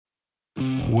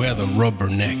We're the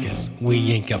rubberneckers.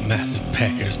 We ain't got massive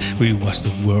packers. We watch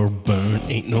the world burn.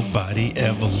 Ain't nobody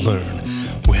ever learn.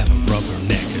 We're the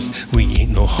rubberneckers. We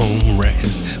ain't no home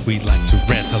wreckers. We like to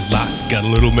rant a lot. Got a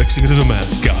little Mexican as a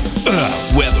mascot.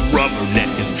 We're the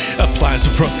rubberneckers. Applies to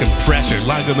fucking pressure.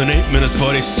 Longer than 8 minutes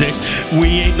 46. We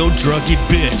ain't no druggy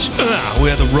bitch.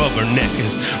 We're the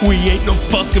rubberneckers. We ain't no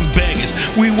fucking beggars.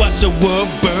 We watch the world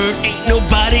burn. Ain't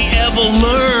nobody ever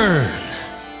learn.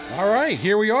 All right,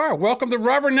 here we are. Welcome to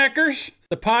Rubberneckers,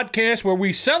 the podcast where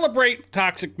we celebrate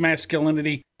toxic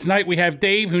masculinity. Tonight we have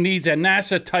Dave, who needs a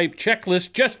NASA-type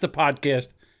checklist, just the podcast,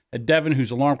 and Devin, whose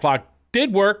alarm clock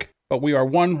did work, but we are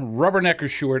one rubbernecker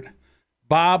short.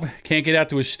 Bob can't get out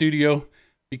to his studio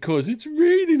because it's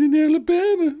raining in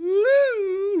Alabama.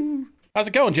 Woo! How's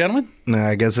it going, gentlemen? Nah,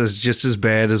 I guess it's just as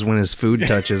bad as when his food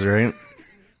touches, right?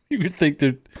 You would think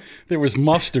that there was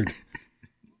mustard.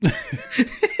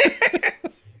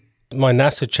 My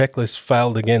NASA checklist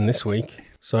failed again this week,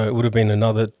 so it would have been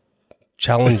another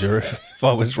challenger if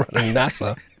I was running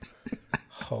NASA.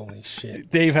 Holy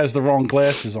shit. Dave has the wrong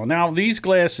glasses on. Now, these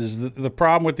glasses, the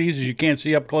problem with these is you can't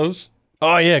see up close.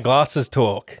 Oh, yeah, glasses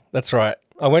talk. That's right.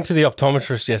 I went to the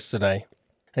optometrist yesterday,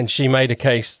 and she made a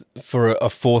case for a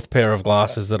fourth pair of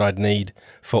glasses that I'd need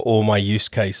for all my use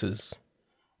cases.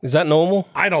 Is that normal?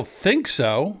 I don't think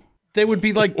so. They would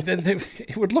be like,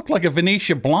 it would look like a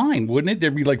Venetia blind, wouldn't it?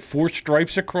 There'd be like 4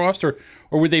 stripes across, or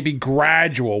would they be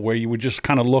gradual where you would just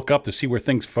kind of look up to see where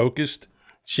things focused?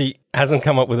 She hasn't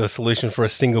come up with a solution for a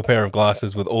single pair of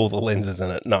glasses with all the lenses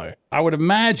in it, no. I would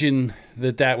imagine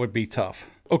that would be tough.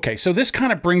 Okay, so this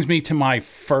kind of brings me to my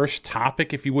first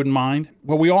topic, if you wouldn't mind.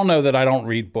 Well, we all know that I don't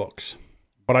read books,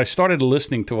 but I started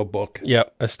listening to a book.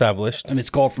 Yep, established. And it's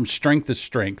called From Strength to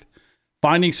Strength,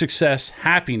 Finding Success,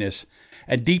 Happiness,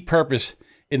 and Deep Purpose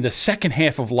in the Second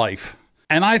Half of Life.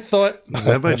 And I thought... Is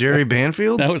that by Jerry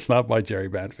Banfield? No, it's not by Jerry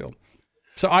Banfield.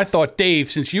 So I thought, Dave,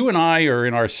 since you and I are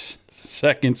in our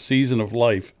second season of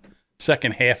life,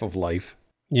 second half of life...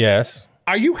 Yes.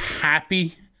 Are you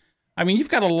happy? I mean, you've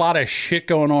got a lot of shit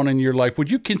going on in your life.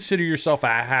 Would you consider yourself a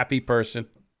happy person?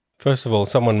 First of all,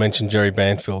 someone mentioned Jerry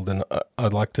Banfield, and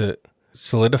I'd like to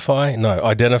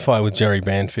identify with Jerry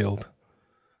Banfield,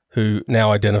 who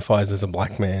now identifies as a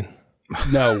black man.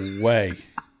 No way.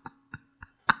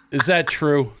 Is that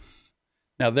true?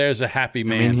 Now there's a happy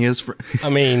man. I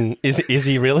mean, he is. Is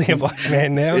he really a black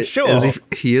man now? Sure.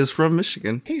 He is from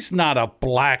Michigan. He's not a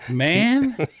black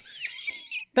man.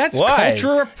 That's Why?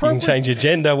 culture appropriate. You can change your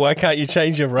gender. Why can't you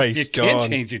change your race, You John?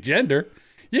 can't change your gender.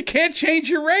 You can't change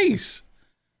your race.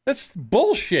 That's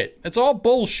bullshit. That's all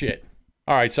bullshit.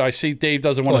 All right, so I see Dave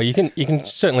doesn't want to... Well, you can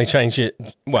certainly change it.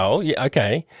 Well, yeah,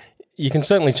 okay. You can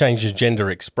certainly change your gender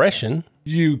expression.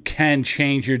 You can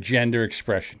change your gender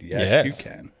expression. Yes, you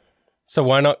can. So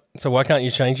why not? So why can't you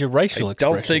change your racial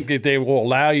expression? I don't think that they will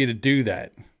allow you to do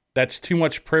that. That's too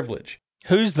much privilege.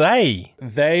 Who's they?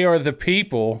 They are the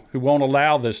people who won't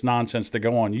allow this nonsense to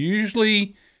go on.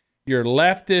 Usually, you're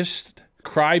leftist,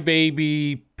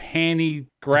 crybaby, panty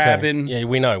grabbing. Okay. Yeah,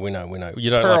 we know. You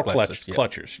don't pearl like leftists.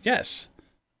 clutchers. Yes.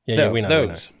 Yeah, we know.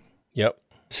 Those. Yep.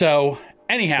 So,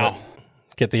 anyhow.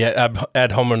 Get the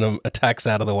ad hominem attacks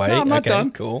out of the way. No, I'm not done.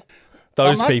 Cool.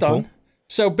 Those people. Done.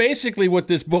 So basically what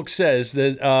this book says,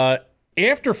 that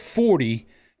after 40,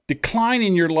 decline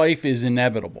in your life is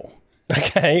inevitable.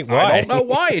 Okay, why? I don't know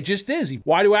why. It just is.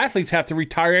 Why do athletes have to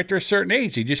retire after a certain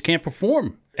age? They just can't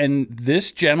perform. And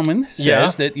this gentleman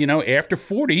says that, after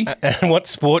 40... And what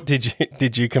sport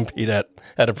did you compete at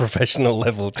a professional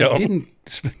level, John? I didn't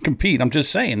compete. I'm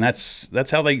just saying. That's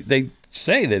how they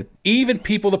say that. Even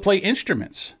people that play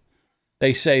instruments,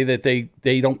 they say that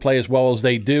they don't play as well as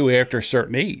they do after a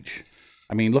certain age.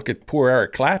 I mean, look at poor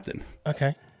Eric Clapton.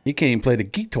 Okay. He can't even play the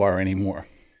guitar anymore.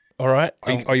 All right.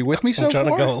 Are you with me so far? I'm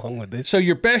trying to go along with this. So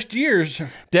your best years...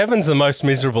 Devin's the most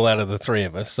miserable out of the three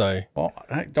of us, so... Well,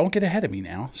 don't get ahead of me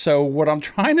now. So what I'm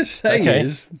trying to say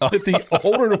is that the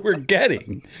older we're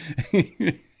getting...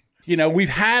 we've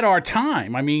had our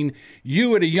time. I mean,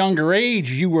 you at a younger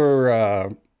age, you were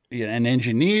an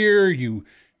engineer. You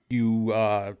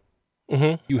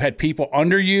had people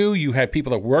under you. You had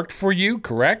people that worked for you,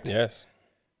 correct? Yes.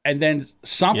 And then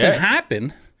something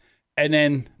happened, and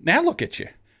then now look at you.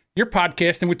 You're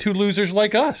podcasting with two losers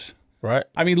like us. Right.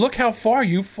 I mean, look how far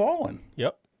you've fallen.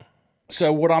 Yep.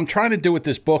 So what I'm trying to do with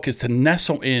this book is to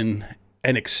nestle in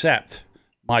and accept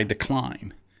my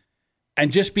decline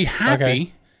and just be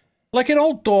happy, like an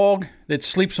old dog that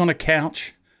sleeps on a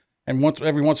couch and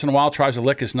every once in a while tries to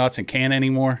lick his nuts and can't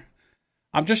anymore.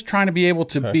 I'm just trying to be able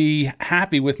to be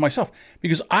happy with myself,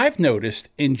 because I've noticed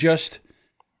in just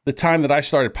the time that I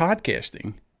started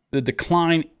podcasting, the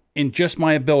decline in just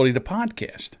my ability to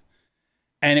podcast.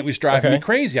 And it was driving me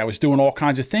crazy. I was doing all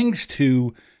kinds of things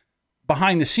to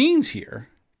behind the scenes here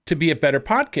to be a better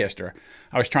podcaster.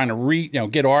 I was trying to read,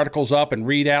 get articles up and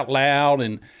read out loud.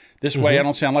 And this way I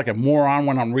don't sound like a moron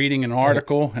when I'm reading an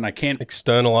article and I can't.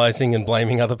 Externalizing and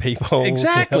blaming other people.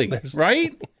 Exactly.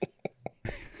 Right?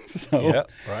 So, yeah,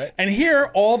 right. And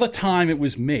here all the time it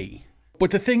was me.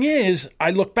 But the thing is,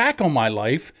 I look back on my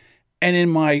life and in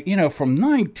my, from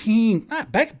 19,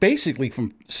 basically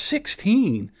from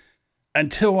 16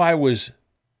 until I was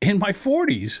in my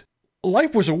 40s,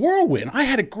 life was a whirlwind. I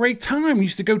had a great time. I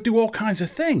used to go do all kinds of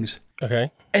things.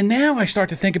 Okay. And now I start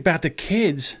to think about the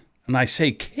kids, and I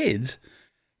say kids,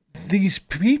 these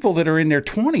people that are in their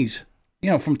 20s,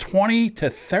 from 20 to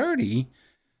 30,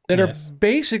 that are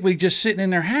basically just sitting in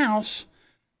their house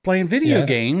playing video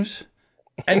games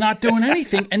and not doing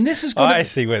anything. And this is going to... I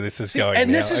see where this is going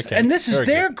and now. This is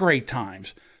their great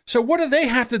times. So what do they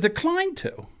have to decline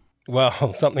to?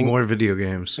 Well, something... More video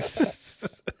games.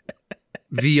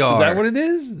 VR. Is that what it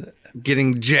is?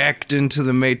 Getting jacked into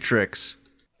the Matrix.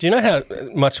 Do you know how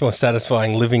much more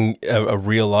satisfying living a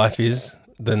real life is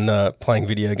than playing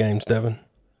video games, Devin?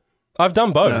 I've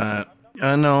done both.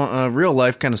 No, real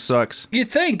life kind of sucks. You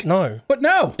think? No. But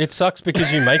no. It sucks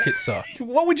because you make it suck.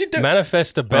 What would you do?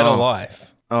 Manifest a better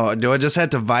life. Oh, do I just have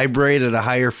to vibrate at a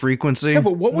higher frequency? No,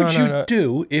 but what would you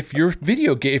do if your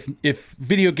if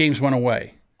video games went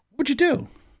away? What'd you do?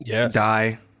 Yes.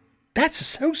 Die. That's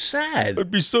so sad.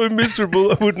 I'd be so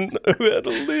miserable I wouldn't know how to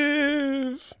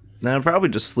live. Nah, I'd probably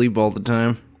just sleep all the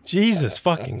time. Jesus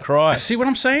fucking Christ. See what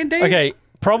I'm saying, Dave? Okay,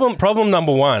 problem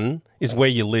number one is where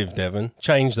you live, Devin.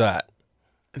 Change that.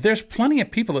 There's plenty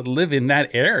of people that live in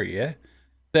that area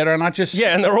that are not just...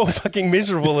 Yeah, and they're all fucking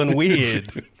miserable and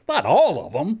weird. Not all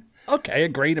of them. Okay, a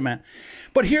great amount.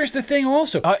 But here's the thing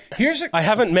also. I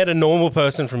haven't met a normal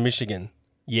person from Michigan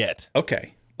yet.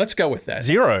 Okay, let's go with that.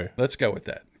 Zero. Let's go with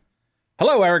that.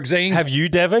 Hello, Eric Zane. Have you,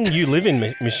 Devin? You live in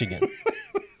Michigan.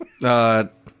 I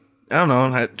don't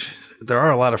know. There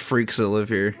are a lot of freaks that live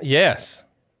here. Yes.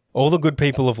 All the good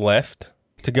people have left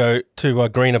to go to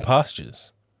greener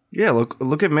pastures. Yeah,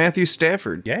 look at Matthew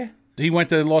Stafford. Yeah. He went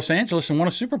to Los Angeles and won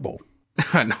a Super Bowl.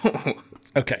 I know.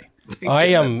 Okay.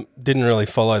 I didn't really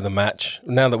follow the match.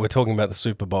 Now that we're talking about the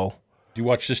Super Bowl, do you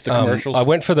watch just the commercials? I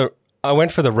went for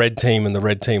the red team, and the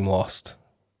red team lost.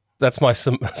 That's my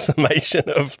summation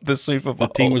of the Super Bowl.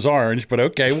 The team was orange, but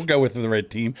okay, we'll go with the red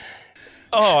team.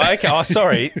 Oh, okay. Oh,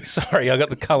 sorry, I got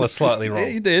the color slightly wrong. Yeah,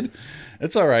 you did.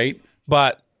 It's all right.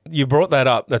 But you brought that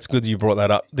up. That's good. You brought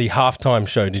that up. The halftime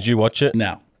show. Did you watch it?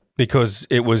 No. Because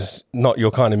it was not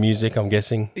your kind of music, I'm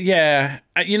guessing. Yeah.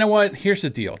 You know what? Here's the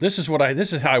deal. This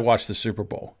is how I watch the Super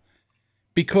Bowl.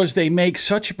 Because they make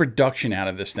such a production out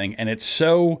of this thing, and it's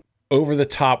so over the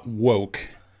top woke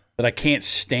that I can't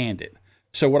stand it.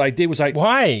 So what I did was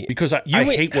Why? Because I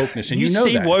hate wokeness, and you know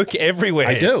see that. woke everywhere.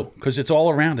 I do, because it's all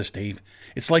around us, Dave.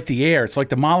 It's like the air. It's like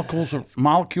the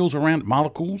molecules around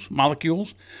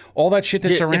molecules, all that shit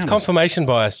that's around It's us. confirmation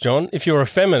bias, John. If you're a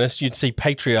feminist, you'd see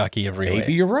patriarchy everywhere.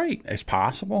 Maybe you're right. It's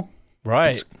possible.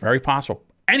 Right. It's very possible.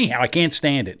 Anyhow, I can't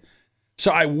stand it.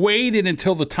 So I waited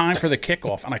until the time for the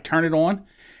kickoff, and I turned it on.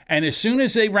 And as soon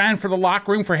as they ran for the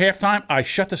locker room for halftime, I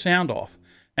shut the sound off.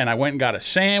 And I went and got a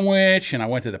sandwich, and I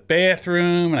went to the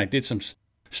bathroom, and I did some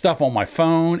stuff on my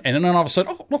phone. And then all of a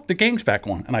sudden, oh, look, the game's back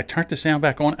on. And I turned the sound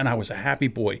back on, and I was a happy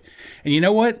boy. And you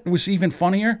know what was even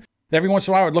funnier? Every once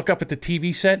in a while, I would look up at the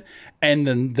TV set, and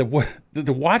then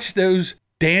the watch those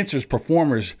dancers,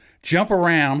 performers, jump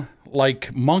around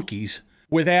like monkeys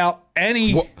without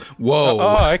any... Whoa.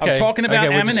 Oh, okay. I'm talking about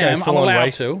Eminem. I'm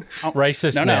allowed to.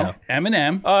 Racist No, now.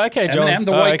 Eminem. Oh, okay, John. Eminem,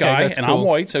 the white guy, that's and cool. I'm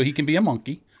white, so he can be a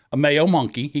monkey. A male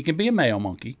monkey. He can be a male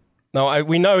monkey. No,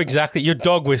 we know exactly. You're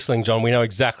dog whistling, John. We know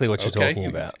exactly what you're talking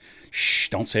about. Shh!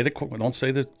 Don't say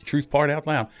the truth part out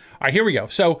loud. All right, here we go.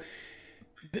 So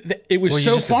it was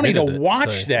so funny to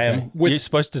watch them with. You're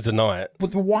supposed to deny it.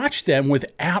 To watch them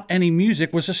without any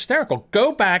music was hysterical.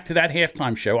 Go back to that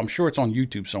halftime show. I'm sure it's on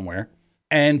YouTube somewhere.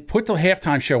 And put the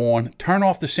halftime show on. Turn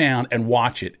off the sound and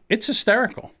watch it. It's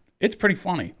hysterical. It's pretty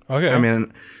funny. Okay. I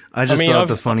mean, I thought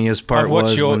the funniest part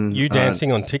was when you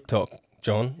dancing on TikTok,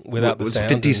 John, without the was sound.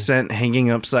 50 Cent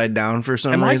hanging upside down for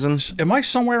some reason. Am I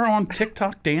somewhere on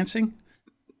TikTok dancing?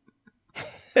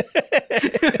 Is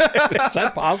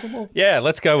that possible? Yeah,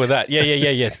 let's go with that. Yeah.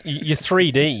 You're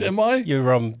 3D. Am I?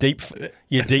 You're deep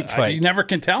fake. You never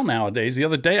can tell nowadays. The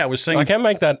other day I was singing. I can't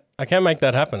make that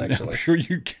happen. Actually, I'm sure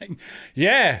you can.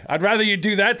 Yeah, I'd rather you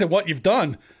do that than what you've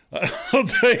done. I'll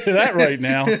tell you that right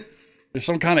now. There's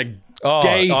some kind of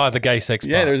the gay sex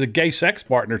part. Yeah, there's a gay sex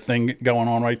partner thing going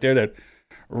on right there that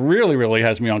really, really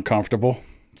has me uncomfortable.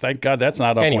 Thank God that's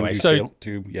not up Anyway, on so-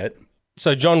 YouTube yet.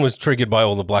 So John was triggered by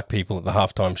all the black people at the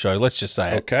halftime show. Let's just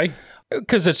say it. Okay.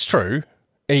 Because it's true.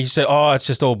 He said, oh, it's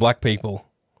just all black people.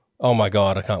 Oh, my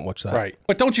God, I can't watch that. Right.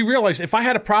 But don't you realize if I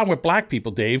had a problem with black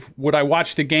people, Dave, would I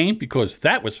watch the game? Because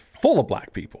that was full of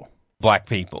black people. Black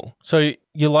people. So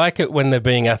you like it when they're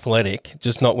being athletic,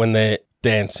 just not when they're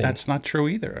dancing. That's not true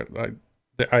either.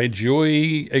 I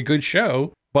enjoy a good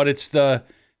show, but it's the...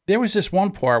 There was this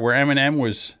one part where Eminem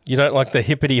was... You don't like the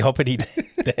hippity-hoppity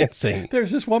dancing.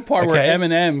 There's this one part where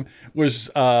Eminem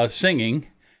was singing,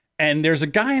 and there's a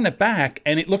guy in the back,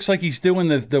 and it looks like he's doing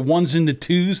the ones and the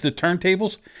twos, the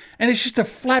turntables, and it's just a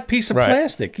flat piece of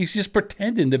plastic. He's just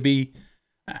pretending to be...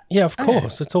 Yeah, of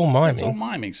course. It's all miming. It's all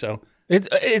miming, so...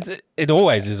 It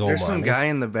always is all There's miming. some guy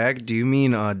in the back. Do you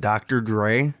mean Dr.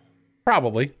 Dre?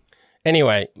 Probably.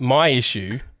 Anyway, my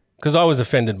issue, because I was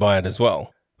offended by it as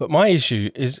well, but my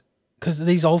issue is because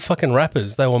these old fucking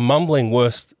rappers, they were mumbling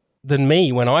worse than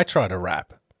me when I try to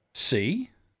rap.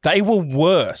 See? They were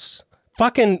worse.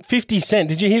 Fucking 50 Cent.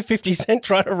 Did you hear 50 Cent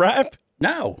try to rap?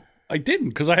 No, I didn't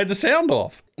because I had the sound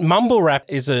off. Mumble rap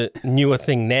is a newer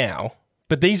thing now,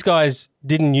 but these guys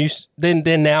didn't use,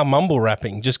 they're now mumble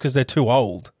rapping just because they're too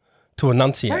old to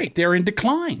enunciate. Right, they're in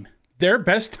decline. Their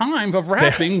best time of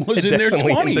rapping was in their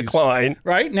definitely 20s. in decline.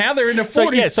 Right? Now they're in the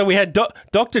 40s. So we had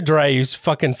Dr. Dre, who's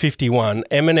fucking 51,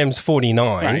 Eminem's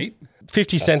 49. Right.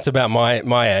 50 Cent's about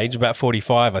my age, about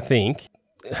 45, I think.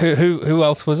 Who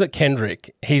else was it?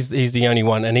 Kendrick. He's the only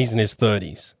one, and he's in his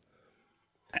 30s.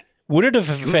 Would it have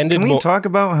offended Can we more? talk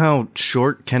about how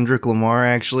short Kendrick Lamar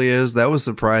actually is? That was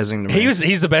surprising to me.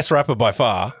 He's the best rapper by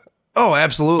far. Oh,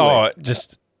 absolutely. Oh,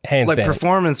 just hands like down.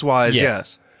 performance-wise,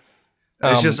 Yes.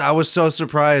 yes. I was so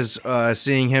surprised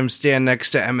seeing him stand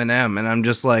next to Eminem, and I'm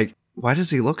just like, why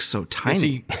does he look so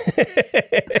tiny?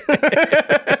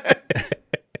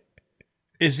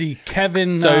 Is he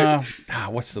Kevin?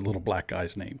 What's the little black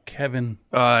guy's name? Kevin.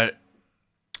 Can't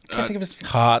think of his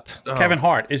Hart. Kevin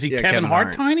Hart. Is he Kevin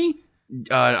Hart tiny?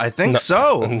 I think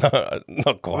so. No,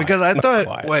 not quite. Because I Not thought,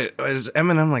 quite. wait, is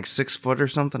Eminem like 6 foot or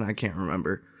something? I can't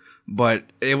remember. But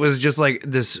it was just like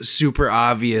this super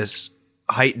obvious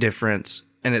height difference,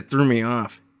 and it threw me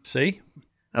off. See?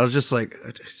 I was just like,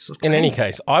 it's so In tiny. any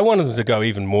case, I wanted them to go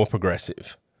even more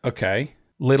progressive. Okay.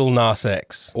 Little Nas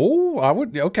X. Oh, I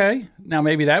would. Okay. Now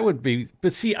maybe that would be.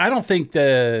 But see, I don't think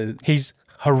He's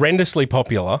horrendously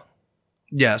popular.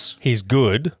 Yes. He's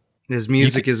good. His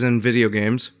music is in video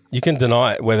games. You can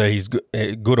deny whether he's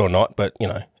good or not, but you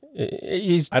know,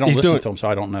 I don't listen to him, so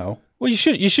I don't know. Well, you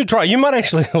should try. You might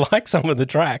actually like some of the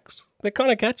tracks. They're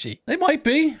kind of catchy. They might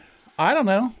be. I don't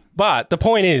know. But the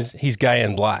point is, he's gay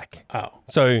and black. Oh.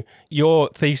 So your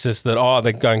thesis that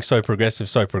they're going so progressive.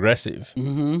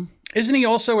 Mm-hmm. Isn't he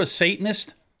also a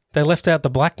Satanist? They left out the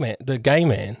black man, the gay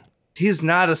man. He's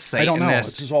not a I Satanist. don't know.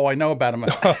 This is all I know about him.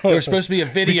 There was supposed to be a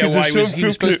video. He was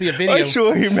supposed to be a video. I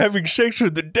saw him having sex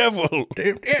with the devil.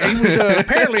 Yeah, he was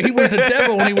apparently he was the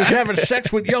devil when he was having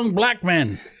sex with young black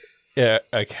men. Yeah.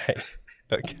 Okay.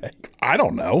 I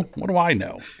don't know. What do I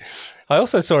know? I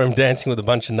also saw him dancing with a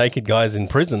bunch of naked guys in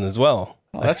prison as well.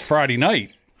 Oh, that's Friday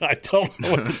night. I don't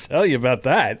know what to tell you about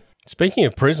that. Speaking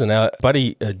of prison, our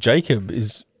buddy Jacob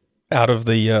is out of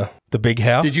the big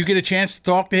house. Did you get a chance to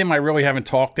talk to him? I really haven't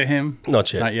talked to him.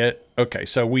 Not yet. Not yet. Okay,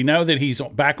 so we know that he's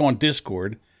back on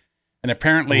Discord, and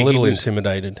apparently I'm a little he was.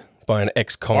 intimidated by an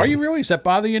ex-con. Are you really? Does that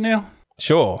bother you now?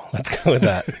 Sure. Let's go with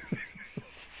that.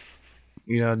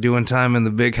 You know, doing time in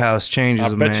the big house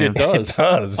changes I a bet man. you it does. It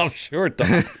does. I'm sure it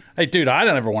does. Hey, dude, I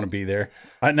don't ever want to be there.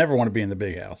 I never want to be in the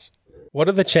big house. What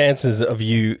are the chances of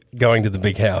you going to the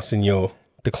big house in your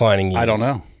declining years? I don't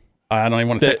know. I don't even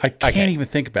want to think. I can't even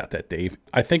think about that, Dave.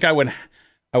 I think I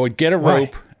would get a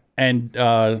rope and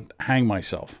hang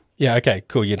myself. Yeah, okay,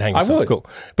 cool. You'd hang I yourself. would. Cool.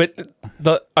 But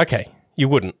you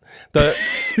wouldn't.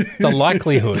 The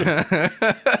likelihood.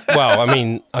 Well, I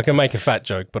mean, I can make a fat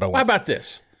joke, but I How won't. about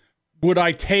this? Would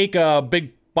I take a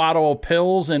big bottle of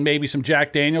pills and maybe some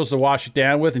Jack Daniels to wash it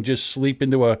down with and just sleep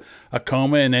into a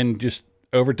coma and then just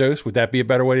overdose? Would that be a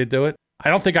better way to do it? I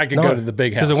don't think I could go to the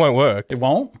big house. Because it won't work. It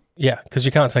won't? Yeah, because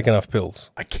you can't take enough pills.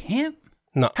 I can't?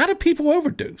 No. How do people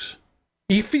overdose?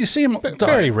 If you see them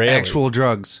Very rarely. Actual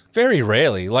drugs. Very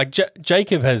rarely. Like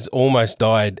Jacob has almost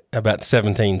died about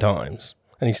 17 times,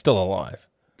 and he's still alive.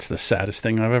 It's the saddest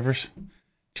thing I've ever.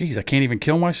 Jeez, I can't even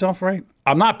kill myself, right?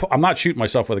 I'm not shooting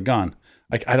myself with a gun.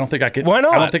 I don't think I could. Why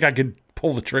not? I don't think I could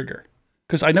pull the trigger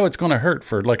because I know it's going to hurt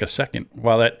for like a second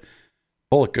while that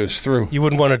bullet goes through. You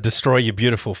wouldn't want to destroy your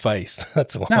beautiful face.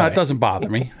 That's why. No, it doesn't bother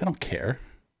me. I don't care.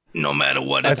 No matter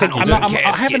what, it's an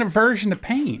I have an aversion to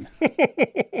pain.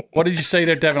 What did you say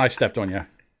there, Devin? I stepped on you.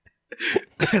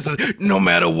 I said, no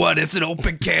matter what, it's an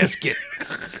open casket.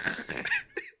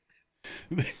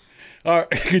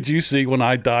 Could you see when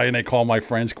I die and they call my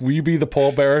friends, will you be the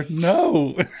pallbearer?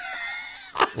 No.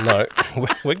 No,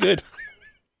 we're good.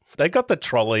 They got the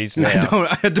trolleys now.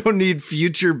 I don't need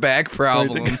future back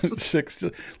problems.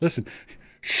 Listen,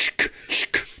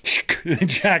 and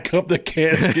jack up the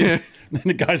casket. Then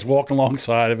the guy's walking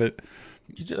alongside of it.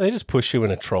 They just push you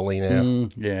in a trolley now.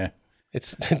 Yeah.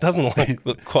 It doesn't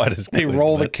look quite as good. They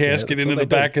roll the casket into the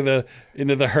back of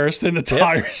into the hearse, and the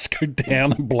tires go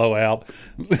down and blow out.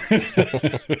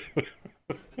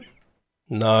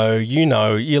 No,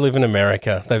 you live in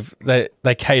America.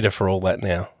 They cater for all that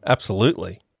now.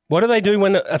 Absolutely. What do they do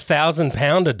when a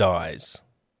 1,000-pounder dies?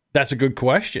 That's a good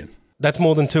question. That's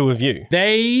more than two of you.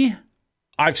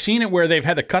 I've seen it where they've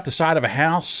had to cut the side of a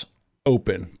house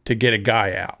open to get a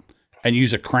guy out and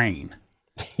use a crane.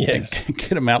 Yes.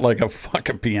 Get him out like a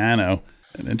fucking piano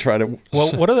and then try to...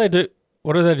 Well, what do they do?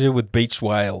 What do they do with beached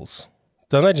whales?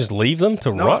 Don't they just leave them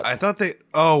to rot? I thought they...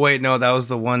 Oh, wait, no, that was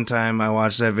the one time I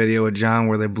watched that video with John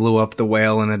where they blew up the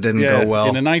whale and it didn't go well.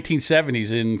 In the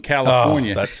 1970s in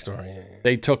California. Oh, that story. Yeah.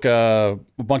 They took a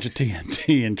bunch of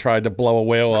TNT and tried to blow a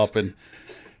whale up, and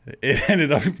it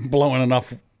ended up blowing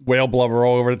enough whale blubber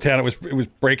all over the town. It was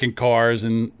breaking cars,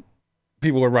 and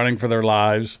people were running for their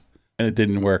lives, and it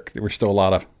didn't work. There was still a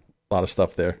lot of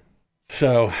stuff there.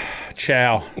 So,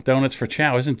 chow. Donuts for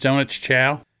chow. Isn't donuts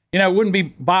chow? You know, it wouldn't be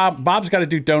Bob. Bob's got to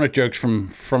do donut jokes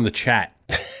from the chat.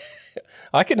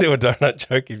 I can do a donut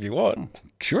joke if you want.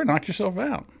 Sure, knock yourself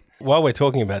out. While we're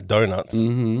talking about donuts,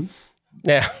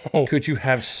 now could you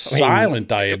have silent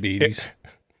diabetes?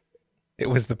 It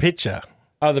was the picture.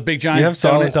 Oh, the big giant. Do you have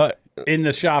silent in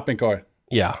the shopping cart?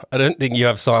 Yeah, I don't think you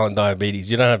have silent diabetes.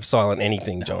 You don't have silent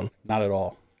anything, John. Not at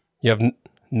all. You have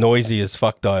noisy as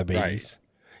fuck diabetes.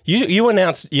 Right. You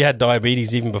announced you had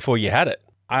diabetes even before you had it.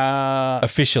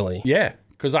 Officially. Yeah,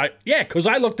 because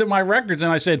I looked at my records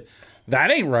and I said,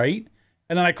 that ain't right.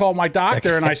 And then I called my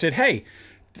doctor and I said, hey,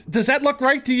 does that look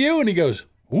right to you? And he goes,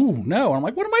 ooh, no. And I'm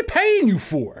like, what am I paying you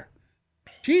for?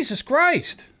 Jesus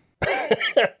Christ.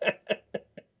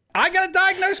 I got to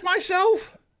diagnose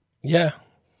myself? Yeah.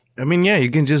 I mean, yeah, you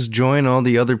can just join all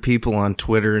the other people on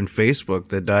Twitter and Facebook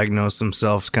that diagnose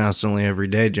themselves constantly every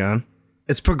day, John.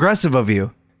 It's progressive of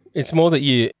you. It's more that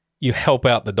you help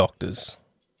out the doctors.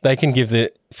 They can give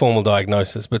the formal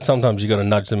diagnosis, but sometimes you got to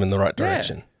nudge them in the right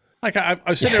direction. Yeah. Like I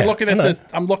was sitting there looking at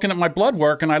I'm looking at my blood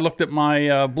work, and I looked at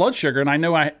my blood sugar, and I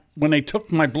know when they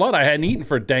took my blood, I hadn't eaten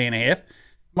for a day and a half.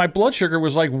 My blood sugar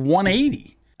was like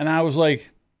 180, and I was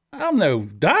like, I'm no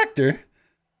doctor,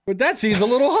 but that seems a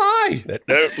little high. That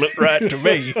don't look right to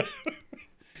me.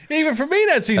 Even for me,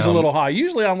 that seems a little high.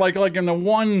 Usually, I'm like in the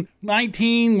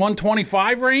 119,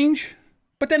 125 range.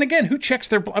 But then again, who checks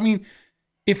their? I mean,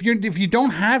 if you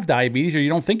don't have diabetes or you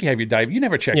don't think you have your diabetes, you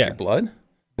never check your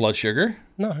blood sugar.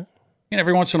 No. And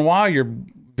every once in a while, your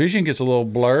vision gets a little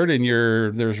blurred and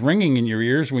there's ringing in your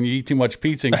ears when you eat too much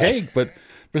pizza and cake. But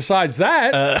besides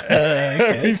that,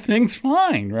 everything's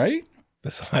fine, right?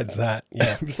 Besides that,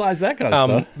 yeah. Besides that kind of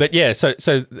stuff. But yeah, so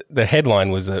the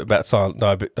headline was about silent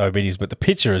diabetes, but the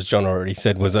picture, as John already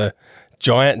said, was a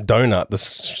giant donut the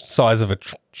size of a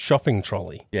shopping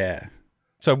trolley. Yeah.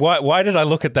 So why did I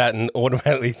look at that and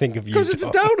automatically think of you? Because it's a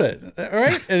donut,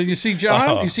 right? And you see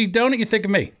John, you see donut, you think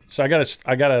of me. So I got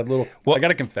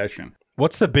a confession.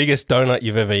 What's the biggest donut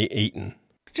you've ever eaten?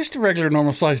 Just a regular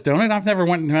normal sized donut. I've never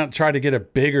went out and tried to get a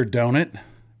bigger donut.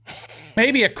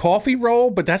 Maybe a coffee roll,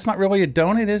 but that's not really a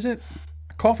donut, is it?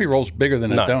 A coffee roll's bigger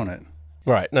than a donut.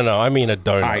 Right. No, I mean a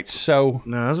donut. All right, so...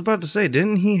 No, I was about to say,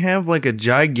 didn't he have like a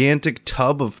gigantic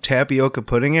tub of tapioca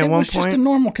pudding at one point? It was just a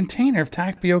normal container of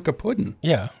tapioca pudding.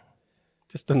 Yeah.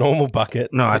 Just a normal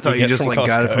bucket. No, I thought you just like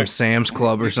got it from Sam's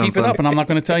Club or something. Keep it up, and I'm not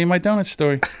going to tell you my donut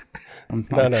story.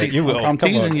 You will. I'm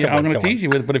teasing you. I'm going to tease you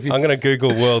with it, but if you... I'm going to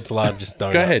Google world's largest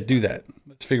donut. Go ahead, do that.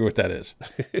 Let's figure what that is.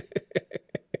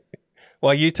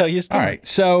 Well, you tell your story. All right.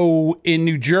 So in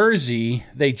New Jersey,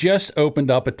 they just opened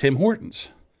up a Tim Hortons.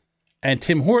 And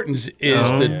Tim Hortons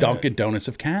is the Dunkin' Donuts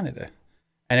of Canada.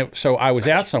 And so I was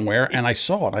out somewhere and I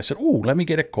saw it. I said, "Ooh, let me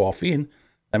get a coffee and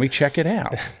let me check it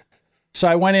out." So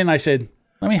I went in. I said,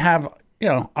 "Let me have,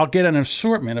 I'll get an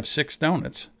assortment of 6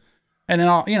 donuts, and then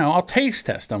I'll taste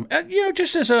test them.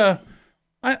 Just as a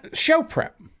show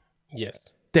prep." Yes,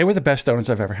 they were the best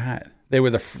donuts I've ever had.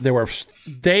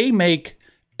 They make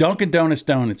Dunkin' Donuts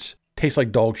donuts taste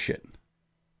like dog shit.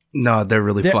 No, they're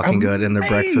really fucking good, and their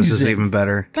breakfast is even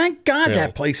better. Thank God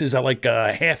that place is like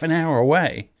a half an hour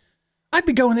away. I'd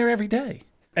be going there every day.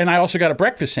 And I also got a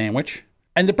breakfast sandwich,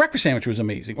 And the breakfast sandwich was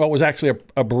amazing. Well, it was actually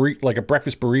a burrito, like a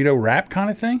breakfast burrito wrap kind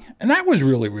of thing. And that was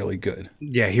really, really good.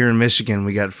 Yeah, here in Michigan,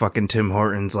 we got fucking Tim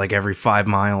Hortons like every 5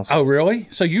 miles. Oh, really?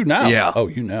 So you know? Yeah. Oh,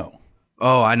 you know.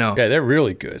 Oh, I know. Yeah, they're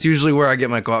really good. It's usually where I get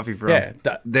my coffee from. Yeah.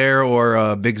 There or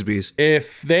Bigsby's.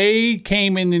 If they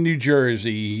came into New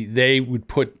Jersey, they would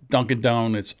put Dunkin'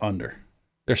 Donuts under.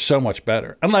 They're so much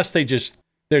better. Unless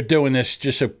they're doing this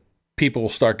just so people will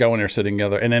start going there sitting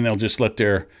together, and then they'll just let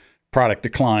their product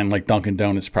decline like Dunkin'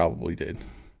 Donuts probably did.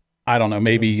 I don't know.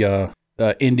 Maybe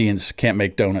Indians can't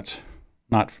make donuts,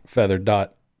 not feathered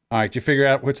dot. All right, did you figure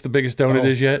out what's the biggest donut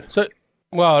is yet? So,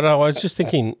 well, no, I was just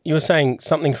thinking, you were saying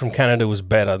something from Canada was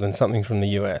better than something from the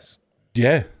US.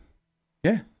 Yeah.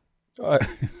 Yeah.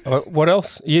 What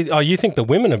else? You think the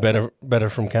women are better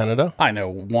from Canada? I know.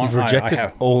 One, You've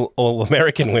rejected all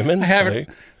American women? I haven't.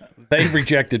 They've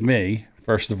rejected me,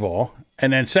 first of all.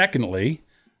 And then secondly,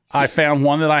 I found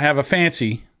one that I have a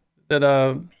fancy that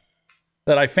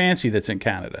I fancy that's in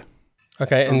Canada.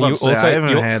 Okay, and you also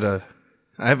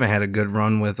I haven't had a good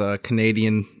run with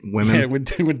Canadian women. Yeah, when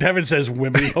Devin says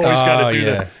women, he always got to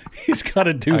do he's got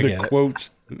to do the quotes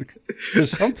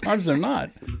because sometimes they're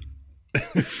not.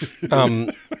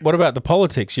 What about the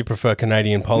politics? You prefer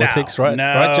Canadian politics, right?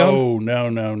 No, right, John?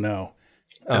 No.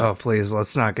 Oh, please,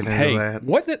 let's not get into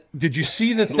that. Did you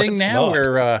see the thing now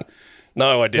where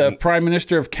no, I didn't. The Prime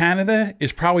Minister of Canada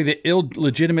is probably the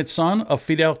illegitimate son of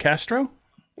Fidel Castro?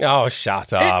 Oh,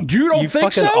 shut up. You don't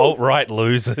think fucking so? alt-right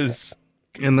losers.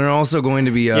 And they're also going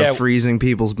to be freezing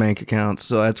people's bank accounts,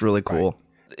 so that's really cool.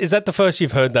 Right. Is that the first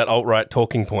you've heard that alt-right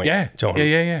talking point, John?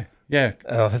 Yeah.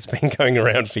 Oh, that's been going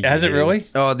around for years. Has it really?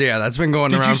 Oh, yeah, that's been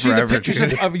going around forever. Did you see the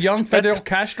pictures of young Fidel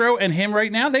Castro and him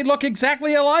right now? They look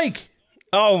exactly alike.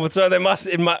 Oh, so they must.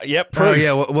 Yep. Proof. Oh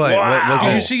yeah. What was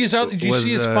Did you see his? Did you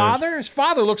see his father? His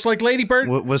father looks like Lady Bird.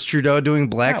 Was Trudeau doing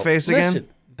blackface again?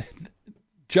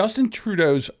 Justin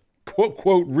Trudeau's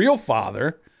quote real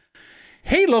father.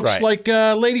 He looks like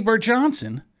Lady Bird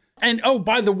Johnson. And oh,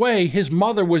 by the way, his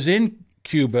mother was in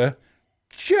Cuba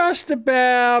just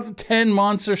about 10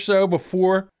 months or so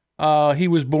before he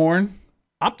was born.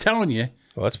 I'm telling you.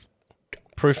 Well, that's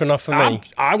proof enough for me.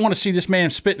 I want to see this man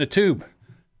spit in a tube.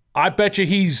 I bet you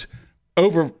he's at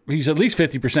least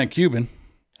 50% Cuban.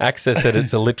 Access said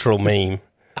it's a literal meme.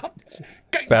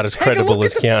 About as credible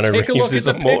as Keanu Reeves is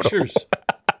immortal.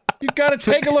 You got to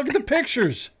take a look at the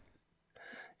pictures.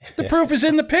 The proof is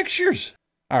in the pictures.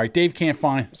 All right, Dave can't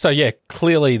find. So yeah,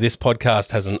 clearly this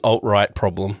podcast has an alt-right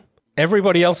problem.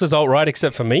 Everybody else is alt-right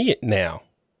except for me now.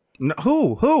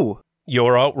 No, who?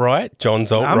 You're alt-right.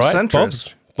 John's alt-right. I'm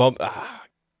centrist. Bob,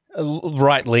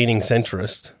 right-leaning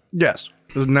centrist. Yes.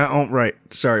 It was not alt-right.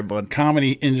 Sorry, bud.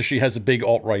 Comedy industry has a big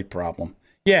alt-right problem.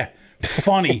 Yeah,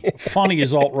 funny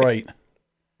is alt-right.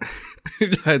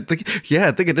 I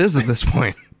think it is at this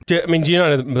point. Do you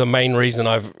know the main reason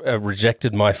I've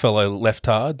rejected my fellow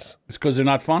leftards? It's because they're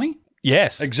not funny?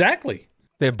 Yes. Exactly.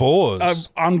 They're bores.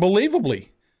 Unbelievably.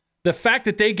 The fact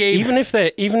that they gave... Even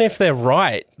if they're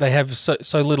right, they have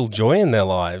so little joy in their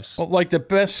lives. Well, like the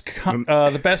best...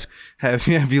 Have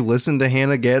you listened to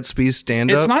Hannah Gadsby's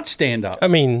stand-up? It's not stand-up. I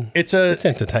mean, it's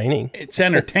entertaining. It's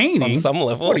entertaining. On some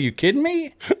level. What, are you kidding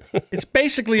me? It's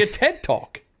basically a TED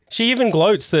Talk. She even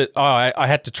gloats that, I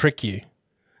had to trick you.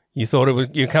 You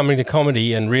thought you're coming to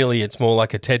comedy, and really it's more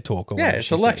like a TED Talk. Yeah,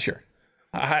 it's a lecture.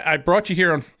 I brought you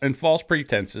here on false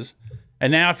pretenses,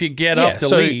 and now if you get up to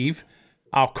leave...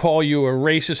 I'll call you a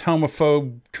racist,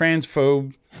 homophobe,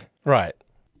 transphobe. Right.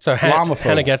 So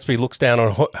Hannah Gadsby looks down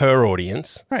on her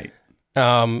audience. Right.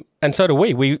 And so do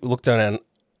we. We look down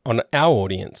on our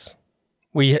audience.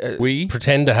 We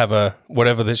pretend to have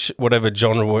whatever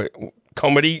genre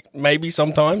comedy maybe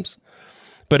sometimes.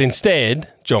 But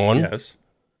instead, John, yes.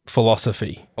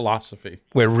 Philosophy.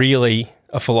 We're really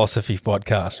a philosophy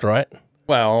podcast, right?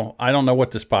 Well, I don't know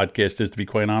what this podcast is, to be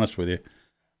quite honest with you.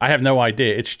 I have no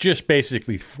idea. It's just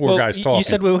basically four guys talking. You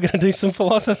said we were going to do some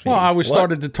philosophy. Well, I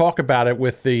started to talk about it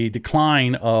with the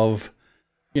decline of,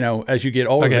 as you get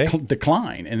older,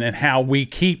 decline, and then how we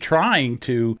keep trying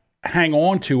to hang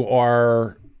on to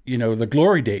our, the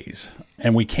glory days,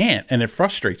 and we can't, and it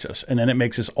frustrates us, and then it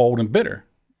makes us old and bitter,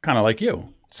 kind of like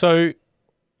you. So,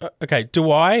 okay, do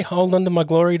I hold on to my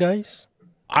glory days?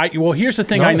 Well, here's the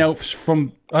thing. I know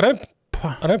from... I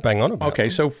don't bang on about it.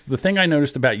 Okay, so the thing I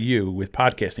noticed about you with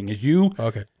podcasting is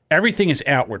everything is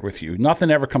outward with you. Nothing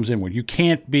ever comes inward. You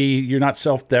can't be, you're not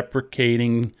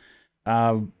self-deprecating.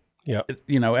 You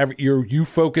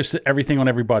focus everything on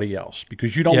everybody else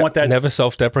because you don't want that. Never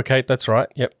self-deprecate, that's right.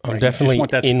 Yep, I'm definitely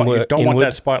inward. You don't want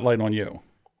that spotlight on you.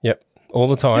 Yep, all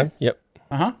the time. Yep.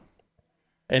 Uh-huh.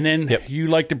 And then you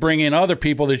like to bring in other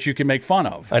people that you can make fun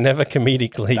of. I never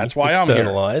comedically That's why I'm here.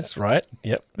 externalize, right?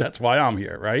 Yep. That's why I'm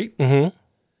here, right? Mm-hmm.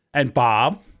 And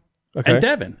Bob and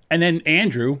Devin. And then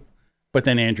Andrew, but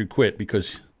then Andrew quit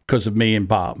because of me and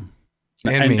Bob.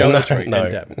 And me. No, that's right, No,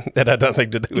 and Devin. that had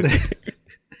nothing to do with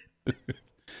you.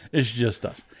 It's just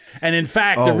us. And in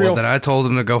fact, then I told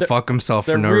him to go fuck himself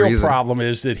for no real reason. problem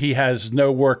is that he has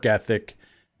no work ethic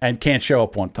and can't show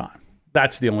up on time.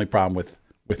 That's the only problem with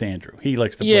Andrew. He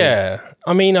likes to play. Yeah.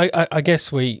 I mean, I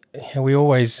guess we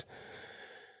always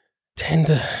tend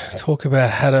to talk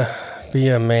about how to be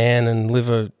a man and live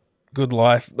a good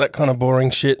life, that kind of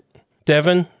boring shit.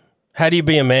 Devin, how do you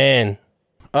be a man?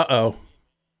 Uh-oh.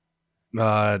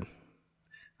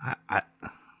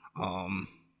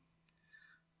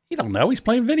 He don't know. He's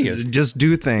playing videos. Just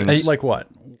do things. Like what?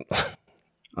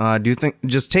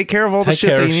 Just take care of all the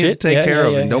shit that you need to take care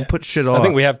of, and don't put shit off. I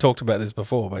think we have talked about this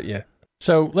before, but yeah.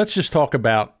 So let's just talk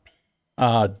about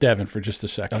Devin for just a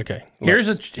second. Okay. Here's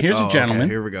a gentleman. Okay,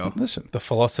 here we go. Listen, The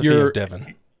philosophy of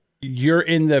Devin. You're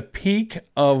in the peak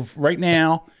of right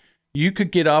now. You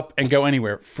could get up and go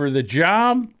anywhere. For the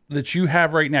job that you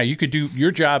have right now, you could do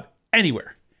your job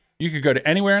anywhere. You could go to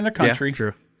anywhere in the country. Yeah,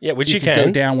 true. Yeah, which you you could can.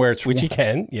 go down where it's Which he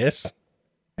can, yes.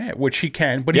 Yeah, which he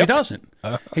can, but he doesn't.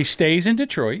 He stays in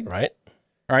Detroit. Right.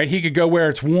 All right. He could go where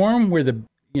it's warm, where the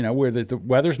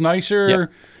weather's nicer.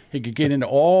 Yep. He could get into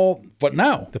all, but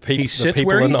no. He sits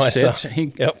where he sits.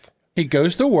 He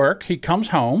goes to work. He comes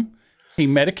home. He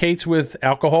medicates with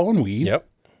alcohol and weed. Yep.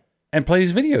 And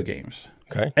plays video games.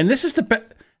 Okay. And this is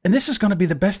this is going to be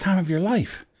the best time of your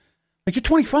life. Like, you're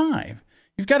 25.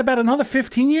 You've got about another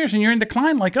 15 years, and you're in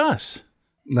decline like us.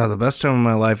 No, the best time of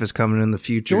my life is coming in the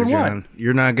future, Doing John. what?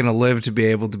 You're not going to live to be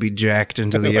able to be jacked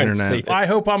into the internet. I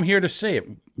hope I'm here to see it.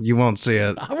 You won't see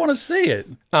it. I want to see it.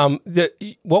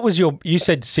 What was you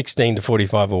said 16 to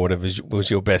 45 or whatever was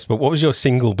your best, but what was your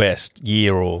single best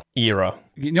year or era?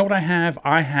 You know what I have?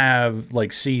 I have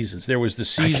like seasons. There was the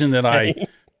season that I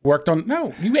worked on.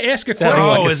 No, you ask a question.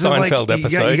 Like a is it Seinfeld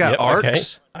episode. You got Yep, arcs? okay.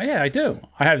 Oh, yeah, I do.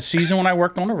 I have a season when I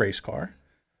worked on a race car.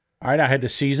 All right, I had the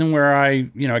season where I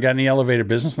got in the elevator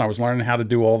business and I was learning how to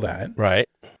do all that. Right.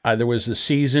 There was the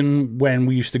season when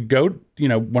we used to go,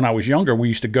 when I was younger, we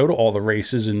used to go to all the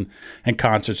races and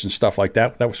concerts and stuff like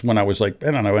that. That was when I was like, I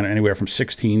don't know, anywhere from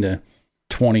 16 to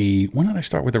 20. When did I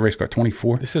start with the race car?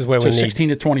 24? This is where so 16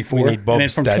 to 24. We need Bob's and then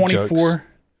from dad 24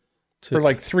 jokes for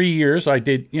like 3 years, I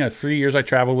did, 3 years I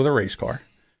traveled with a race car.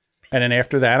 And then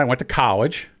after that, I went to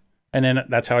college. And then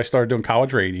that's how I started doing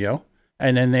college radio.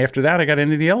 And then after that, I got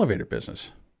into the elevator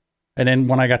business. And then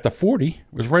when I got to 40, it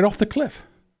was right off the cliff.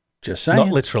 Just saying. Not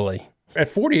literally. At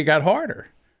 40, it got harder.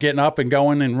 Getting up and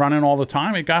going and running all the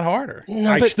time, it got harder.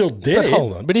 No, I still did it.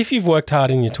 Hold on. But if you've worked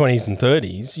hard in your 20s and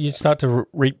 30s, you start to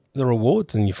reap the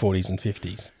rewards in your 40s and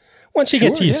 50s. Once you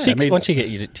get to your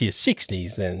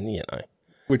 60s, then,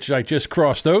 Which I just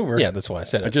crossed over. Yeah, that's why I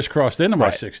said it. I just crossed into my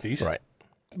 60s. Right.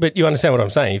 But you understand what I'm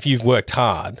saying. If you've worked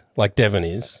hard, like Devin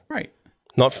is, right,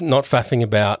 not faffing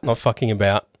about, not fucking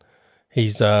about,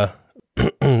 he's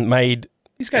made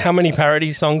how many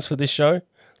parody songs for this show,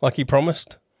 like he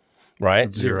promised,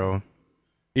 right? 0.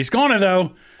 He's gonna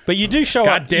though. But you do show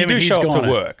God up. Damn you it, do he's show up gonna.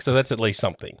 to work, so that's at least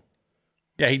something.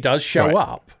 Yeah, he does show Right.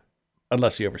 up,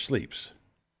 unless he oversleeps.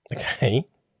 Okay.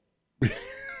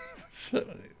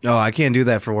 Oh, I can't do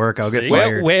that for work. I'll get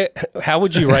fired. How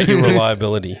would you rate your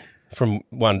reliability from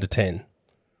 1 to 10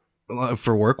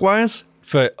 For work-wise?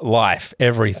 for life,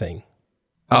 everything?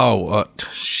 Oh,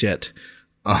 shit.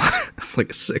 Like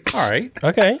a 6. All right,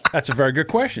 Okay. that's a very good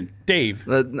question, Dave.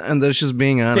 And that's just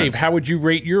being honest. Dave, how would you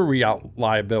rate your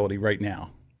reliability right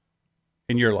now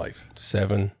in your life?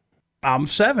 7. I'm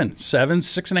 7,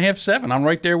 6.5, 7. I'm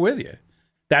right there with you.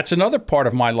 That's another part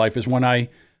of my life is when I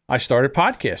started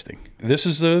podcasting. This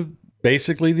is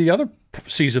basically the other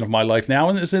season of my life now,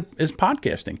 and is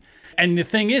podcasting. And the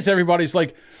thing is, everybody's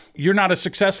like, "You're not a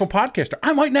successful podcaster."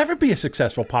 I might never be a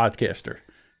successful podcaster.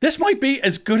 This might be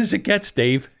as good as it gets,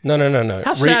 Dave. No.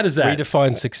 How sad is that?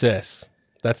 Redefine success.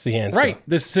 That's the answer. Right.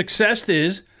 The success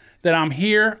is that I'm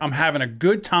here. I'm having a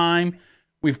good time.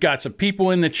 We've got some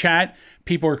people in the chat.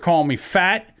 People are calling me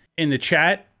fat in the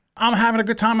chat. I'm having a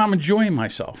good time. I'm enjoying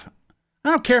myself. I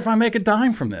don't care if I make a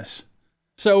dime from this.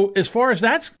 So as far as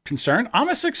that's concerned, I'm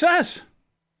a success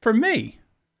for me.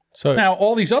 So Now,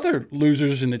 all these other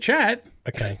losers in the chat,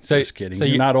 okay. So just kidding. So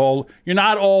you're not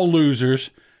all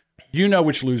losers. You know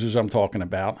which losers I'm talking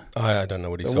about. I don't know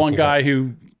what he's The talking one guy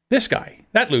about. this guy,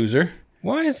 that loser.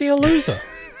 Why is he a loser?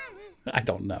 I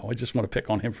don't know. I just want to pick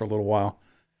on him for a little while.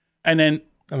 And then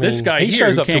I mean, this guy he here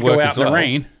shows who up to can't go work out as in the well.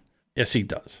 rain. Yes, he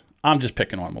does. I'm just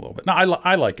picking on him a little bit. No,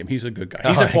 I like him. He's a good guy.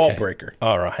 He's a ball breaker.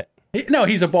 All right. No,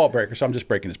 he's a ball breaker, so I'm just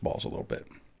breaking his balls a little bit.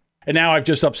 And now I've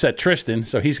just upset Tristan,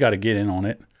 so he's got to get in on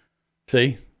it.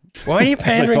 See? Why are you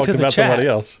pandering to the chat? Somebody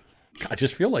else. I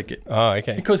just feel like it. Oh,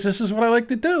 okay. Because this is what I like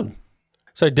to do.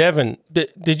 So, Devin,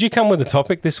 did you come with a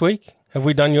topic this week? Have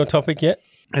we done your topic yet?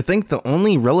 I think the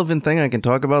only relevant thing I can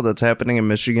talk about that's happening in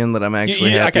Michigan that I'm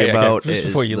actually happy about Just is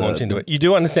before you launch into it, you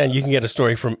do understand you can get a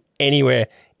story from anywhere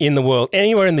in the world,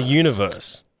 anywhere in the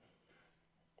universe.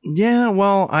 Yeah,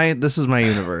 well, this is my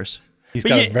universe. He's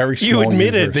got a very small You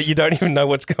admitted universe. that you don't even know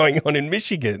what's going on in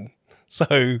Michigan.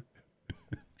 So...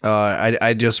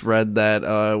 I just read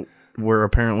that we're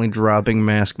apparently dropping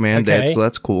mask mandates, Okay. so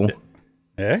that's cool.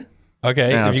 Yeah?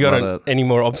 Okay, Yeah, have you that's got about it. any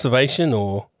more observation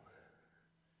or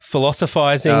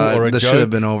philosophizing or a this joke? should have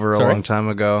been over Sorry? a long time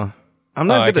ago. I'm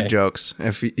not good okay. at jokes,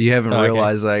 if you haven't Okay.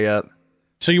 realized that yet.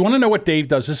 So you want to know what Dave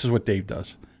does? This is what Dave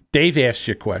does. Dave asks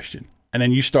you a question, and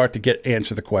then you start to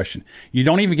answer the question. You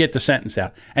don't even get the sentence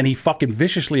out, and he fucking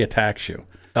viciously attacks you.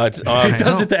 He He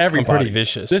does it to everybody. I'm pretty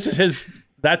vicious. This is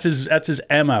that's his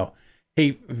MO.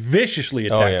 He viciously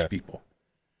attacks yeah. people.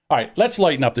 All right, let's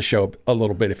lighten up the show a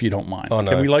little bit if you don't mind. Oh, no.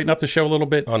 Can we lighten up the show a little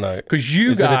bit? Oh, no. Because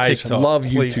you Is it a guys TikTok? love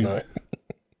Please, YouTube. no.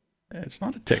 It's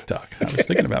not a TikTok. I was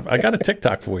thinking about it. I got a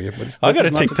TikTok for you. But I got a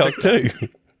this is not the TikTok too.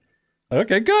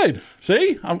 Okay, good.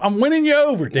 See? I'm winning you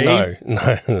over, Dave. No,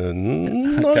 not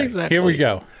Okay, exactly. Here we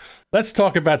go. Let's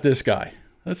talk about this guy.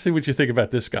 Let's see what you think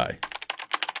about this guy.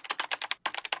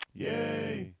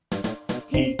 Yay.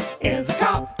 He is a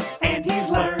cop and he's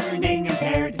learning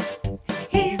impaired.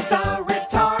 He's the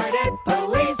retarded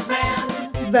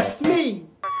policeman. That's me.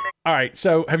 All right,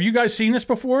 so have you guys seen this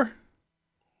before?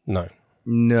 No,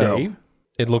 No. Dave?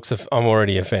 it looks. I'm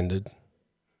already offended.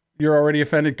 You're already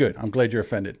offended? Good. I'm glad you're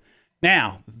offended.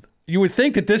 Now, you would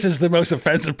think that this is the most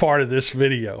offensive part of this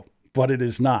video, but it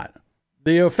is not.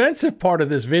 The offensive part of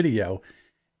this video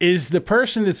is the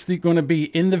person that's going to be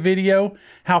in the video,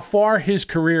 how far his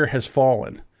career has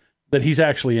fallen, that he's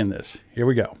actually in this. Here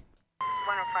we go.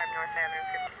 105 North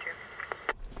Avenue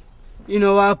 52. You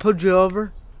know why I pulled you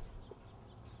over?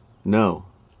 No.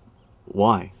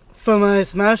 Why? For my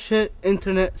smash hit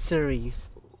internet series.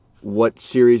 What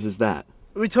series is that?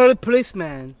 Retarded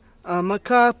Policeman. I'm a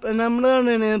cop and I'm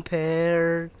learning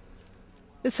impaired.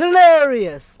 It's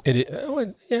hilarious.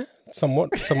 Yeah,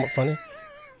 somewhat funny.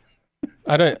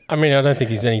 I don't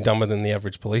think he's any dumber than the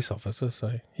average police officer,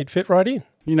 so he'd fit right in.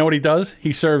 You know what he does?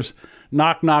 He serves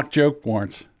knock-knock joke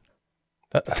warrants.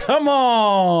 Come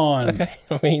on! Okay,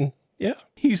 I mean, yeah.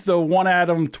 He's the one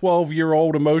Adam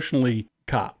 12-year-old emotionally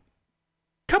cop.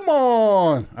 Come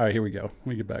on! All right, here we go. Let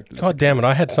me get back to this. God damn it,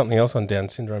 I had something else on Down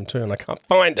syndrome too, and I can't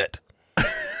find it.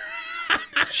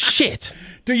 Shit.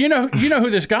 Do you know who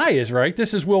this guy is, right?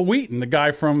 This is Will Wheaton, the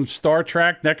guy from Star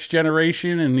Trek Next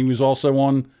Generation, and he was also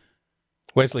on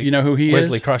Wesley. You know who he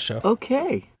Wesley is? Crusher.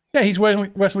 Okay. Yeah, he's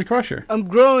Wesley Crusher. I'm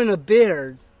growing a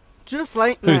beard. Just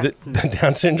like Who, the Manson.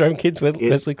 Down syndrome kids with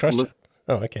Wesley Crusher? look-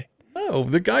 Oh, okay. Oh,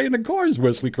 the guy in the car is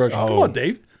Wesley Crusher. Come Oh. on,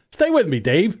 Dave. Stay with me,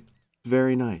 Dave.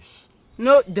 Very nice.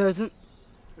 No, it doesn't.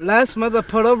 Last month I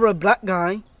pulled over a black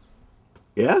guy.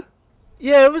 Yeah?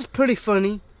 Yeah, it was pretty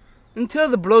funny. Until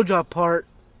the blowjob part.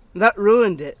 That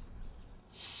ruined it.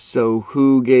 So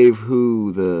who gave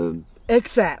who the...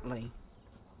 Exactly.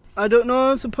 I don't know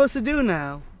what I'm supposed to do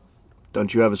now.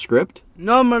 Don't you have a script?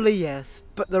 Normally, yes,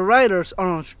 but the writers are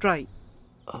on strike.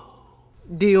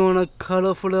 Do you want to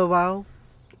cuddle for a little while?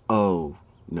 Oh,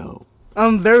 no.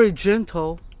 I'm very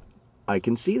gentle, I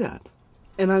can see that.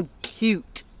 and I'm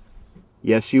cute.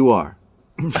 Yes, you are.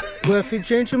 But if you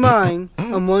change your mind,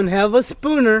 I'm one hell of a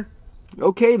spooner.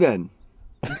 Okay, then.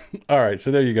 All right,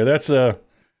 so there you go. That's a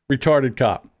retarded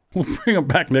cop. We'll bring him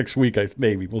back next week,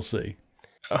 maybe. We'll see.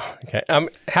 Okay.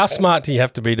 How smart do you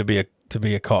have to be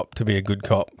a cop, to be a good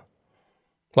cop?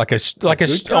 Like a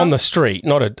good cop? on the street,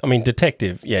 not a. I mean,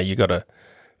 detective. Yeah, you got to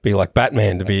be like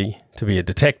Batman to be a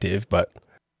detective, but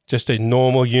just a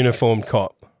normal uniformed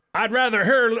cop. I'd rather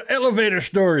hear elevator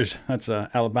stories. That's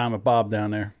Alabama Bob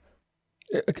down there.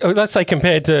 Let's say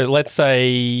compared to, let's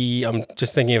say, I'm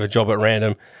just thinking of a job at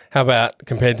random. How about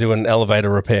compared to an elevator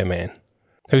repairman?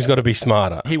 Who's got to be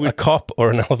smarter, a cop or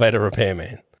an elevator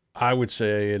repairman? I would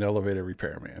say an elevator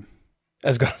repairman.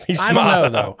 Has got to be I smarter.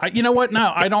 don't know, though. You know what?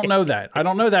 No, I don't know that. I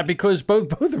don't know that because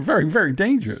both are very, very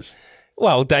dangerous.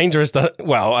 Well, dangerous.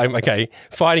 Okay.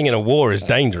 Fighting in a war is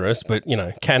dangerous, but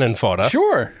cannon fodder.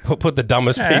 Sure. Put the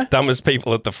dumbest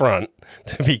people at the front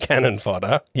to be cannon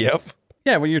fodder. Yep,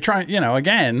 Yeah, well, you're trying.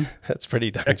 Again, that's pretty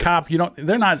a dangerous. cop.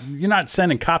 You're not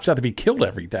sending cops out to be killed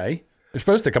every day. They're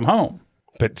supposed to come home.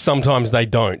 But sometimes they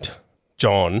don't,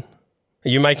 John. Are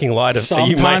you making light of?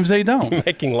 Sometimes they don't. You're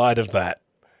making light of that.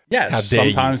 Yes, How dare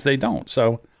sometimes they don't.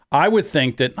 So I would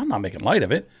think that I'm not making light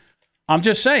of it. I'm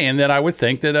just saying that I would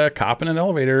think that a cop and an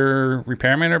elevator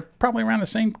repairman are probably around the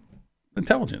same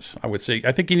intelligence. I would say.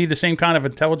 I think you need the same kind of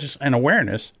intelligence and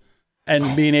awareness,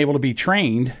 and being able to be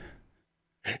trained.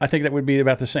 I think that would be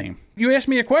about the same. You asked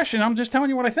me a question. I'm just telling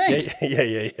you what I think.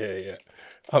 Yeah.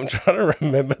 I'm trying to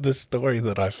remember the story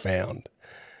that I found.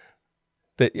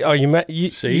 You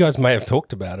guys may have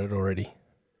talked about it already.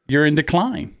 You're in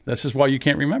decline. This is why you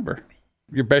can't remember.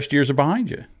 Your best years are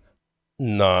behind you.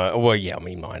 No, well, yeah, I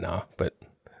mean mine are, but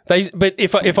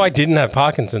if I didn't have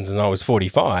Parkinson's and I was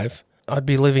 45, I'd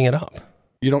be living it up.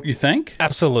 You think?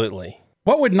 Absolutely.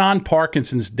 What would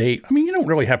non-Parkinson's date? I mean, you don't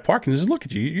really have Parkinson's. Look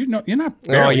at you. You're not.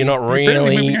 Barely, you're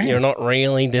not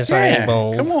really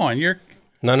disabled. Yeah, come on, you're.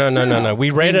 No.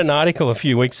 We read an article a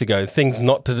few weeks ago. Things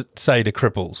not to say to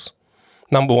cripples.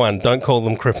 Number 1, don't call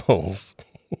them cripples.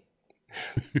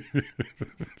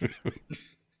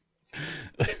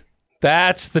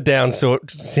 That's the Down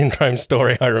syndrome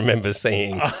story I remember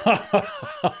seeing.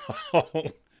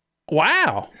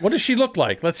 Wow. What does she look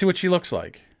like? Let's see what she looks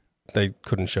like. They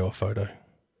couldn't show a photo.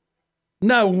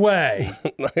 No way.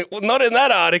 Well, not in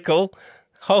that article.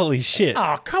 Holy shit.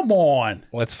 Oh, come on.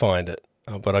 Let's find it.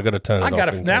 Oh, but I got to turn it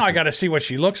off. Now I got to see what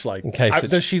she looks like. In case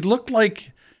does she look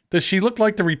like the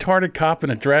retarded cop in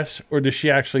a dress, or does she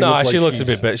actually look like she looks a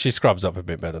bit better. She scrubs up a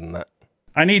bit better than that.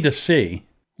 I need to see.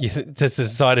 To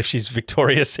decide if she's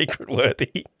Victoria's Secret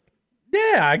worthy.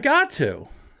 Yeah, I got to.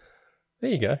 There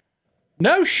you go.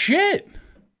 No shit.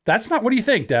 That's not. What do you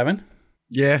think, Devin?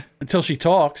 Yeah. Until she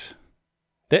talks.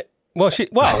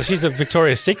 She's a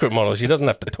Victoria's Secret model. She doesn't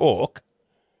have to talk.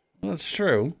 Well, that's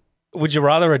true. Would you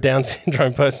rather a Down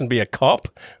syndrome person be a cop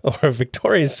or a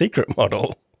Victoria's Secret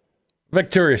model?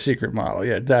 Victoria's Secret model,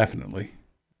 yeah, definitely.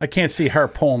 I can't see her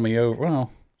pulling me over.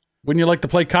 Well, wouldn't you like to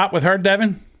play cop with her,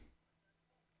 Devin?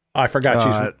 Oh, I forgot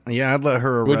she's... Yeah, I'd let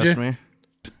her arrest me.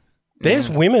 There's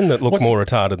women that look more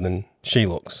retarded than she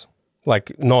looks.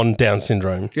 Like non-Down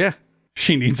syndrome. Yeah.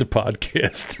 She needs a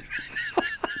podcast.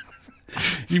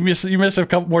 You miss a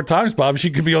couple more times, Bob. She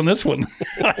could be on this one.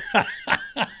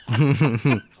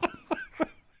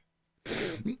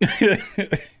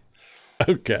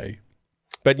 Okay.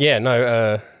 But yeah,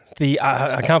 no,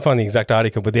 I can't find the exact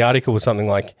article, but the article was something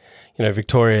like,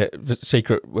 Victoria's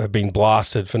Secret have been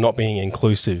blasted for not being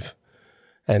inclusive.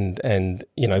 And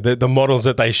the models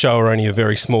that they show are only a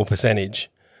very small percentage.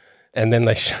 And then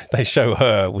they show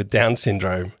her with Down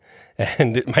syndrome.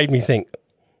 And it made me think,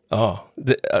 are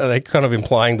they kind of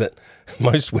implying that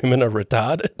most women are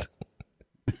retarded?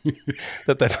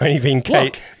 That they've only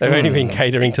been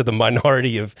catering to the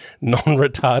minority of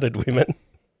non-retarded women?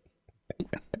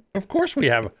 Of course we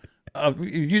have.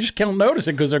 You just can't notice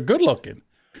it because they're good looking.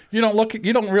 You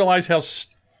don't realize how.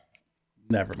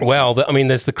 Never mind. Well,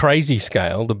 there's the crazy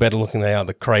scale. The better looking they are,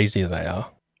 the crazier they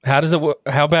are. How does it work?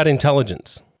 How about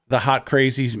intelligence? The hot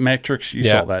crazy metrics. You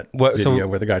saw that video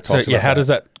where the guy talks about how does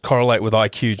that correlate with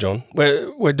IQ, John?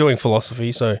 We're doing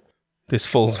philosophy, so this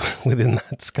falls within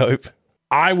that scope.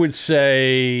 I would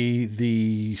say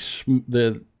the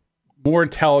more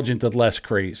intelligent, the less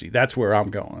crazy. That's where I'm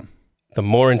going. The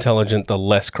more intelligent, the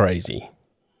less crazy.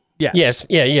 Yes.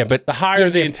 Yeah, but... The higher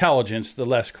the intelligence, the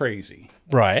less crazy.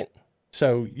 Right.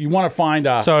 So you want to find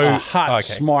a hot,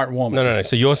 smart woman. No.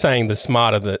 So you're saying the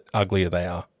smarter, the uglier they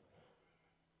are.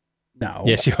 No.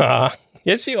 Yes, you are.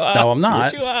 Yes, you are. No, I'm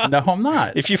not. Yes, you are. No, I'm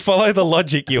not. If you follow the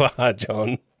logic, you are,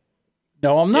 John.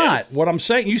 No, I'm not. What I'm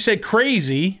saying, you said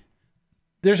crazy.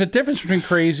 There's a difference between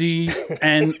crazy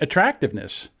and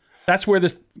attractiveness. That's where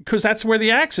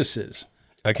the axis is.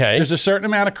 Okay. There's a certain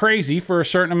amount of crazy for a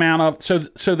certain amount of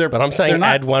so they're. But I'm saying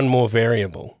add one more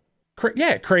variable.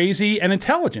 Crazy and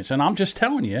intelligence, and I'm just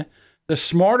telling you, the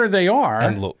smarter they are,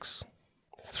 and looks.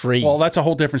 3. Well, that's a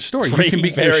whole different story. 3 you can be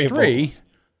variables. 3.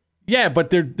 Yeah, but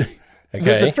they're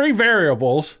the 3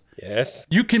 variables. Yes.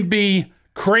 You can be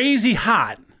crazy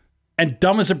hot and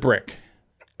dumb as a brick.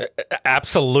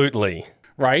 Absolutely.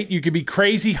 Right? You could be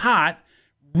crazy hot,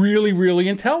 really, really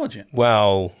intelligent.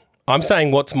 Well, I'm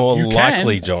saying what's more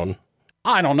likely, John.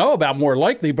 I don't know about more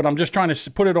likely, but I'm just trying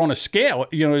to put it on a scale,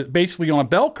 basically on a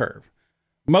bell curve.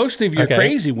 Most of your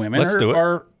crazy women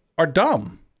are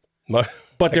dumb.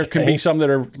 But there can be some that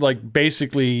are like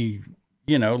basically,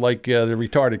 the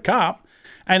retarded cop.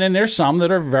 And then there's some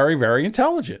that are very, very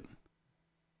intelligent.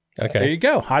 Okay. There you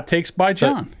go. Hot takes by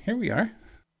John. Here we are.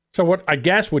 So what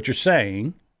you're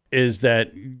saying is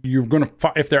that you're going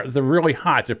to, if they're really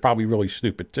hot, they're probably really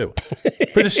stupid too.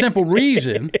 For the simple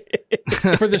reason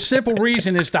for the simple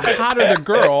reason is the hotter the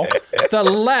girl, the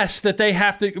less that they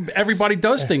have to. Everybody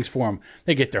does things for them.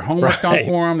 They get their homework done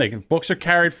for them. They get, books are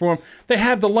carried for them. They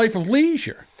have the life of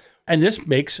leisure, and this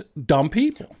makes dumb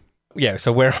people. Yeah.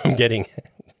 So where I'm getting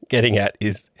at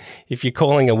is, if you're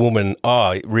calling a woman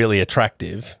really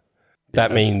attractive,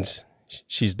 that means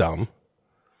she's dumb.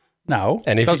 No,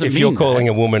 and if you're calling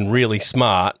a woman really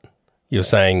smart, you're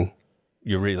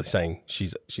really saying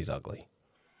she's ugly.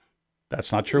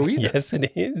 That's not true either. Yes,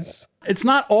 it is. It's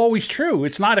not always true.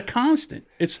 It's not a constant.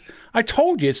 I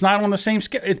told you, it's not on the same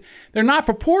scale. They're not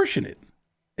proportionate.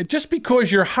 Just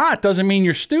because you're hot doesn't mean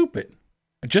you're stupid.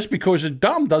 Just because you're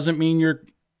dumb doesn't mean you're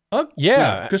ugly.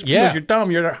 Yeah. No, just because you're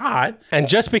dumb, you're hot. And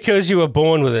just because you were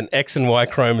born with an X and Y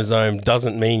chromosome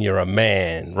doesn't mean you're a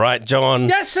man, right, John?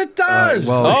 Yes, it does.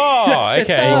 Yes, it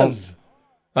does.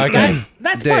 Okay.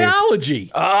 That's Dave. biology.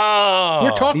 Oh.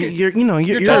 We're talking. You're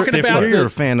talking about you're a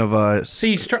fan of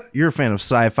you're a fan of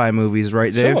sci-fi movies,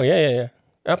 right, Dave? Sure, yeah.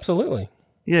 Absolutely.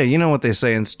 Yeah, you know what they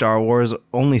say in Star Wars,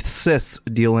 only Siths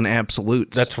deal in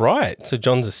absolutes. That's right. So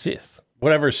John's a Sith.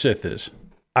 Whatever Sith is.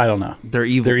 I don't know. They're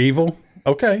evil. They're evil?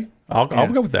 Okay. I'll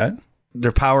go with that.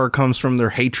 Their power comes from their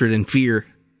hatred and fear.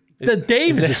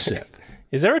 Dave is a Sith.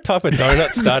 Is there a type of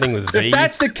donut starting with V? If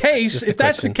that's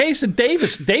the case, then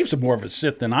Dave's more of a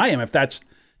Sith than I am. If that's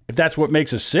what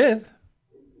makes a Sith,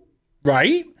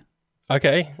 right?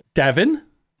 Okay, Devin.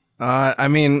 I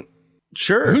mean,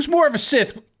 sure. Who's more of a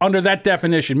Sith under that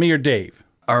definition, me or Dave?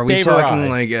 Are we Dave or talking I?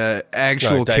 like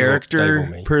actual character,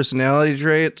 Dave personality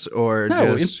traits, or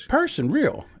No, just in person,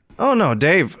 real. Oh no,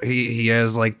 Dave. He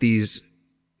has like these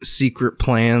secret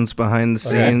plans behind the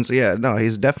scenes. Yeah, no,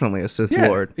 he's definitely a Sith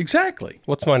Lord. Exactly.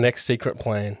 What's my next secret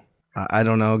plan? I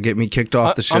don't know. Get me kicked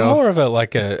off the show. I'm more of a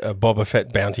Boba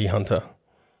Fett bounty hunter,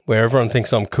 where everyone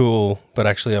thinks I'm cool, but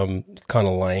actually I'm kind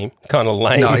of lame.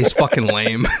 No, he's fucking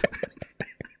lame.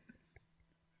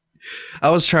 I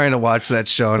was trying to watch that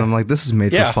show, and I'm like, this is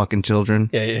made for fucking children.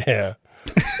 Yeah.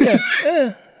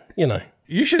 You know.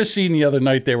 You should have seen the other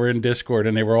night they were in Discord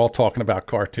and they were all talking about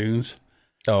cartoons.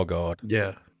 Oh, God.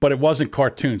 Yeah. But it wasn't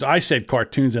cartoons. I said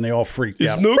cartoons and they all freaked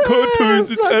out. It's not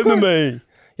cartoons, it's anime.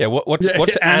 Yeah,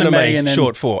 what's anime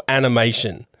short for?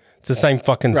 Animation. It's the same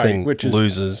fucking thing, which is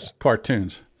losers.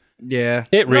 Cartoons. Yeah.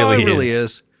 It really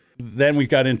is. Then we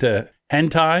got into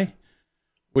hentai,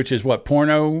 which is what,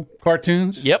 porno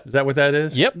cartoons? Yep. Is that what that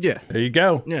is? Yep. Yeah. There you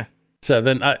go. Yeah. So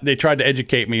then they tried to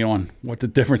educate me on what the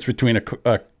difference between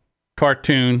a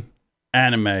cartoon,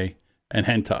 anime, and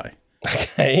hentai.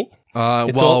 Okay.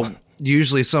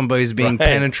 Usually somebody's being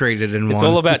penetrated in one. It's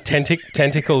all about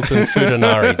tentacles and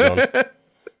Fudanari, John.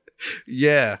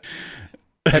 Yeah.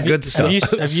 Good stuff.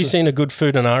 Have you seen a good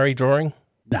Fudanari drawing?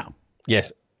 No.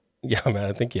 Yes. Yeah, man,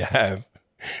 I think you have.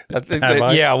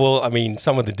 I? Yeah, well, I mean,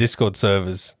 some of the Discord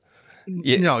servers.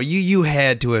 Yeah. No, you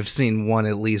had to have seen one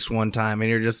at least one time, and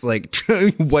you're just like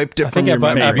wiped it from your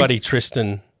our memory. buddy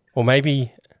Tristan, or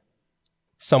maybe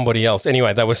somebody else.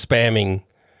 Anyway, they were spamming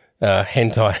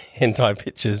hentai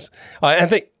pictures. I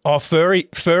think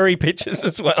furry pictures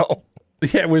as well.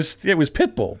 Yeah, it was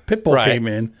Pitbull. Pitbull came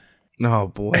in. Oh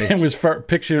boy, and was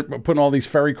putting all these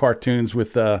furry cartoons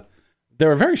with. They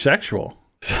were very sexual.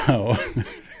 So.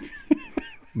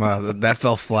 Wow, that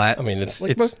fell flat. I mean, it's.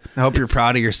 I hope you're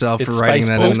proud of yourself for writing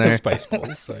that in there.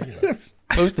 Spaceballs, so, you know.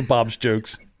 Most of Bob's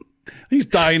jokes. He's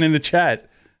dying in the chat.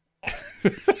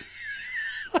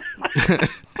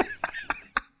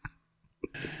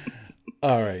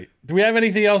 All right. Do we have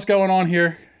anything else going on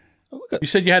here? You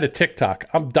said you had a TikTok.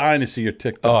 I'm dying to see your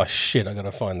TikTok. Oh shit! I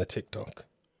gotta find the TikTok.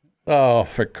 Oh,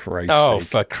 for Christ's sake!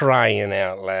 For crying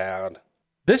out loud!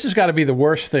 This has got to be the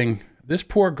worst thing. This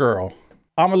poor girl.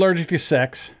 I'm allergic to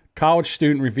sex. College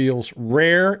student reveals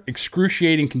rare,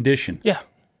 excruciating condition. Yeah.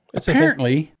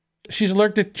 Apparently, she's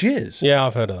allergic to jizz. Yeah,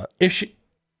 I've heard of that.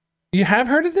 You have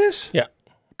heard of this? Yeah.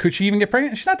 Could she even get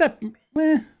pregnant? She's not that.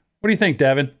 What do you think,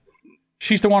 Devin?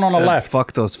 She's the one on the left.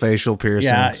 Fuck those facial piercings.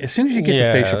 Yeah. As soon as you get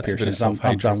the facial piercings,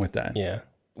 I'm done with that. Yeah.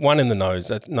 One in the nose.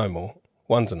 That's no more.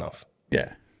 One's enough.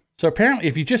 Yeah. So apparently,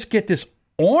 if you just get this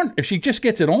on, if she just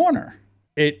gets it on her,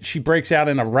 she breaks out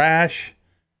in a rash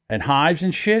and hives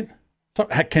and shit. So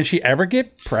can she ever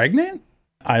get pregnant?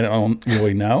 I don't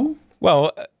really know.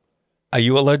 Well, are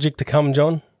you allergic to cum,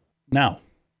 John? No.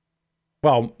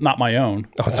 Well, not my own.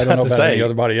 I don't know about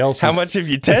anybody else's. How much have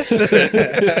you tested?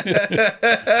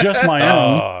 Just my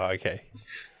own. Oh, okay.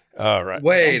 All right.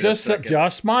 Wait a second.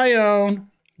 Just my own.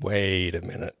 Wait a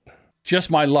minute.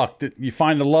 Just my luck. You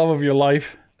find the love of your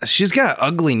life. She's got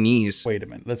ugly knees. Wait a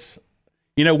minute.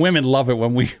 Women love it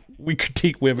when we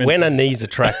critique women. When are knees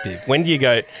attractive? When do you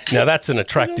go, now that's an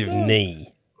attractive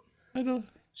knee? I don't.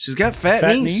 She's got fat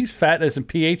knees. Fat as in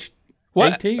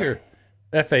P-H-A-T or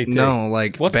F-A-T? No,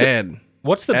 like bad.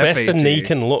 What's the best a knee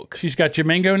can look? She's got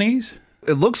Jamingo knees?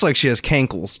 It looks like she has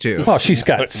cankles, too. Oh, she's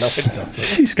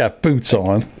got boots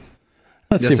on.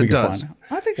 Let's see if we can find her.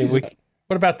 I think she's...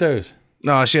 What about those?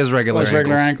 No, she has regular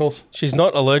ankles. She's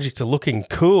not allergic to looking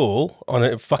cool on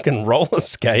her fucking roller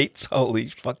skates. Holy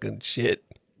fucking shit.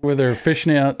 With her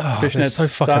fishnet that's so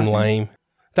fucking lame.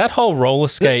 That whole roller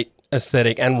skate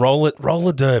aesthetic and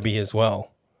roller derby as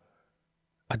well.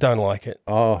 I don't like it.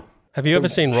 Oh. Have you ever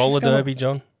seen roller derby,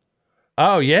 John?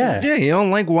 Oh, yeah. Yeah, you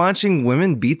don't like watching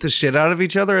women beat the shit out of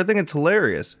each other? I think it's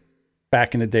hilarious.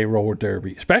 Back in the day, roller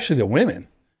derby, especially the women.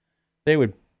 They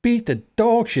would beat the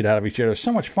dog shit out of each other. It was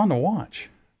so much fun to watch.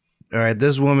 All right,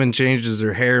 this woman changes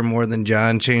her hair more than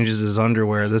John changes his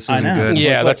underwear. This isn't good.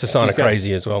 Yeah, that's a sign of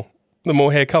crazy as well. The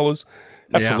more hair colors.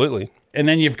 Absolutely. Yeah. And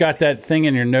then you've got that thing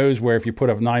in your nose where if you put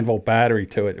a 9-volt battery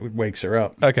to it, it wakes her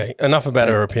up. Okay, enough about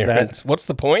her appearance. What's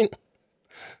the point?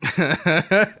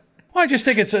 Well, I just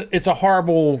think it's a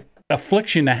horrible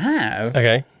affliction to have.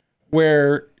 Okay.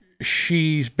 Where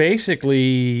she's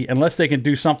basically, unless they can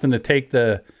do something to take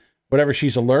the whatever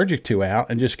she's allergic to out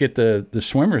and just get the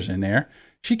swimmers in there,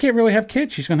 she can't really have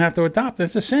kids. She's going to have to adopt.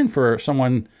 That's a sin for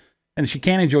someone. And she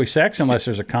can't enjoy sex unless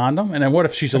there's a condom. And then what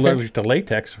if she's allergic to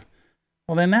latex?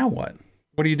 Well, then now what?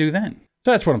 What do you do then?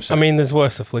 So that's what I'm saying. I mean, there's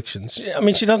worse afflictions. I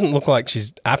mean, she doesn't look like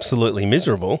she's absolutely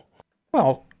miserable.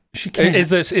 Well, she can't. Is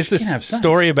this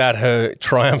story about her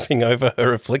triumphing over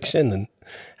her affliction and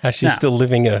how she's still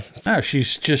living a... No, she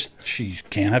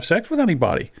can't have sex with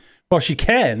anybody. Well, she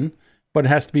can, but it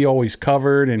has to be always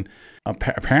covered. And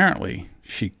apparently,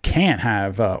 she can't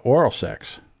have oral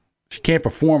sex. She can't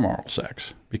perform oral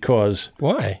sex because...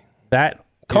 Why? That...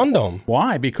 Condom.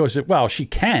 Why? Because, she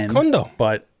can. Condom.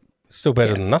 But... Still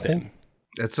better than nothing.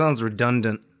 That sounds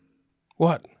redundant.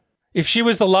 What? If she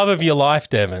was the love of your life,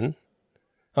 Devin...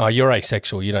 Oh, you're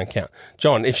asexual. You don't count.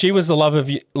 John, if she was the love of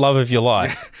your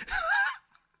life,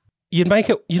 you'd make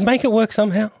it work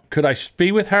somehow. Could I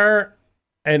be with her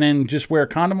and then just wear a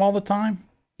condom all the time?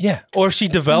 Yeah. Or if she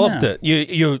developed it,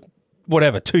 you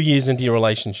 2 years into your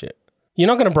relationship. You're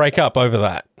not going to break up over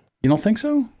that. You don't think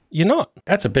so? You're not.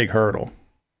 That's a big hurdle.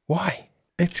 Why?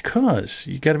 It's because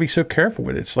you got to be so careful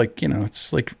with it. It's like,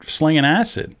 it's like slinging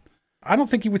acid. I don't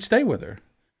think you would stay with her.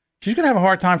 She's going to have a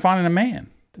hard time finding a man.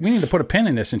 We need to put a pin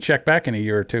in this and check back in a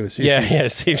year or two. See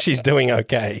if she's doing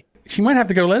okay. She might have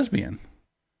to go lesbian,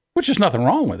 which is nothing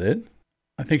wrong with it.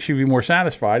 I think she'd be more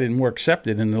satisfied and more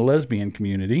accepted in the lesbian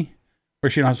community where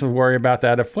she doesn't have to worry about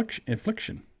that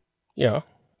affliction. Yeah.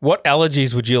 What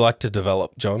allergies would you like to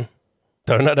develop, John?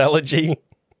 Donut allergy?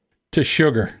 To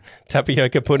sugar.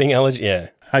 Tapioca pudding allergy? Yeah.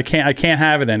 I can't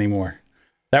have it anymore.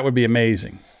 That would be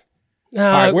amazing. All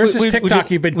right, where's this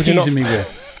TikTok you've been teasing me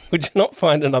with? Would you not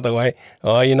find another way?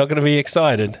 Oh, you're not going to be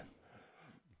excited.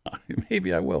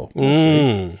 Maybe I will.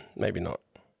 We'll maybe not.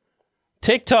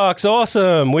 TikTok's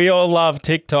awesome. We all love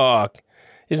TikTok.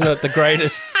 Isn't it the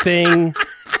greatest thing?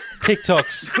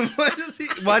 TikTok's...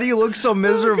 Why do you look so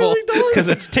miserable? Because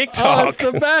it's TikTok. Oh, it's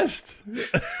the best.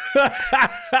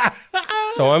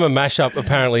 So I'm a mashup,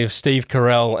 apparently, of Steve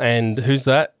Carell and who's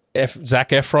that?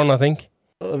 Zac Efron, I think.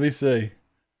 Let me see.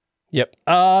 Yep.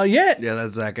 Yeah. Yeah,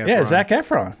 that's Zac Efron. Yeah, Zac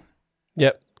Efron.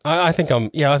 Yep. I think I'm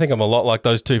a lot like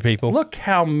those two people. Look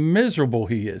how miserable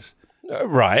he is.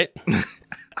 Right.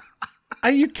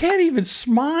 You can't even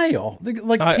smile.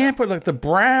 Can't put the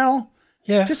brow.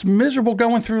 Yeah. Just miserable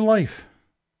going through life.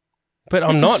 But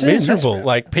I'm not miserable.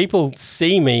 Like people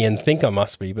see me and think I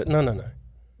must be, but no.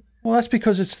 Well, that's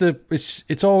because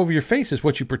it's all over your face. It's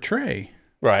what you portray.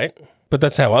 Right. But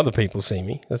that's how other people see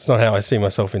me. That's not how I see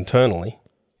myself internally.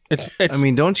 It's. I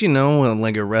mean, don't you know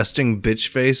what a resting bitch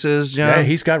face is, John? Yeah,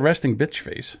 he's got resting bitch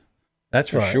face. That's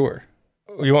for sure.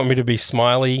 You want me to be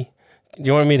smiley? Do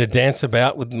you want me to dance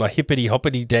about with my hippity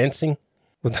hoppity dancing?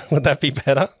 Would that be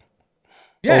better?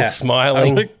 Yeah, all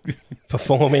smiling,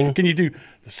 performing. Can you do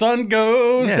the sun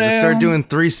goes down? Just start doing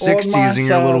 360s in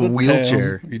your little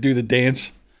wheelchair. You do the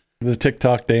dance, the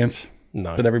TikTok dance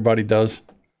that everybody does.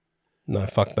 No,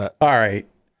 fuck that. All right.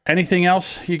 Anything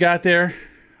else you got there?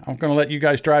 I'm going to let you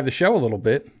guys drive the show a little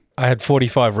bit. I had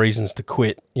 45 reasons to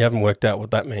quit. You haven't worked out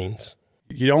what that means.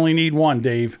 You only need one,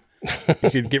 Dave. You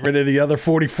could get rid of the other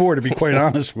 44, to be quite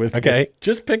honest with you. Okay.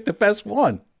 Just pick the best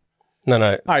one. No.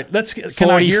 All right, can 45.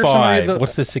 I hear some of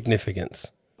What's the significance?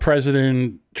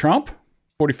 President Trump,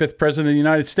 45th President of the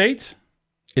United States?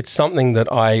 It's something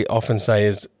that I often say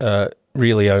is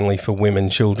really only for women,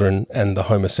 children, and the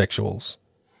homosexuals.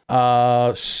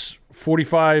 45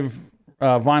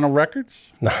 vinyl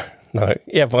records? No.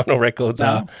 Yeah, vinyl records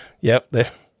are. Yep.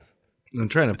 I'm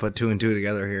trying to put 2 and 2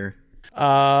 together here.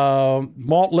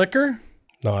 Malt liquor,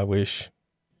 No, I wish.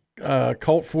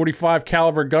 Colt 45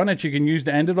 caliber gun that you can use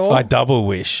to end it all. I double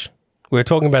wish. We were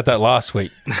talking about that last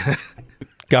week.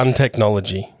 Gun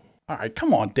technology. All right,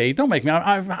 come on, Dave. Don't make me.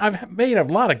 I've made a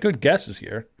lot of good guesses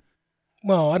here.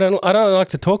 Well, I don't like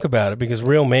to talk about it because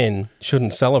real men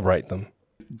shouldn't celebrate them.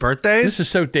 Birthdays? This is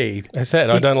so Dave. I said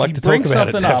I don't like to talk brings about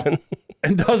it, something up Devin.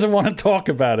 and doesn't want to talk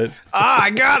about it. I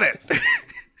got it.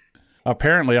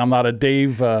 Apparently, I'm not a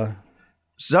Dave.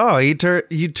 So you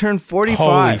turned 45.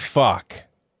 Holy fuck.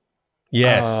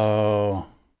 Yes. Oh,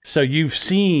 so you've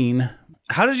seen.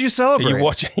 How did you celebrate?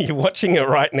 You're watching it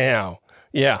right now.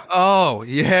 Yeah. Oh,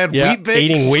 you had Yeah, Wheat Bix?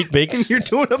 eating Wheat Bix. And you're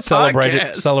doing a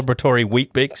Celebratory podcast.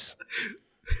 Wheat Bix.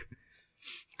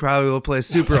 Probably will play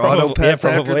Super Probably, Auto Pets yeah,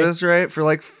 after probably. this, right? For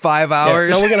like 5 Yeah.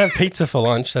 hours. No, we're gonna have pizza for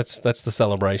lunch. That's the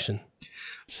celebration.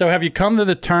 So have you come to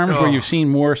the terms where Oh. you've seen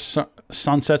more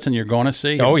sunsets than you're going to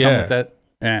see? Have Oh, you come yeah. with that?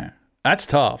 Yeah, that's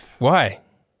tough. Why?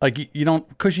 Like you don't,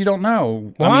 because you don't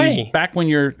know. Why? I mean, back when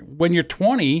you're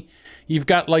 20, you've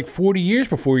got like 40 years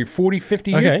before you 40,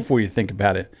 50 years Okay. before you think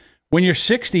about it. When you're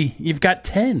 60, you've got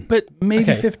 10, But maybe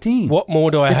okay, 15. What more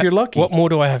do I? If you're lucky. What more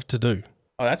do I have to do?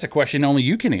 Oh, that's a question only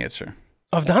you can answer.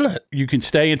 I've done it. You can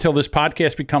stay until this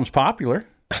podcast becomes popular.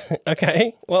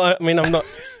 Okay. Well, I mean, I'm not.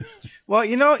 Well,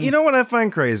 you know what I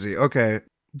find crazy? Okay.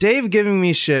 Dave giving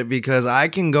me shit because I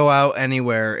can go out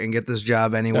anywhere and get this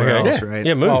job anywhere Okay. else, Yeah. right?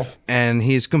 Yeah, move. Well, And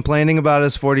he's complaining about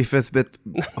his 45th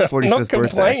Not birthday.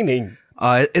 complaining.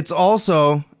 It's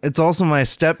also my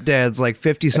stepdad's like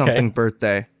 50-something Okay.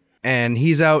 birthday, and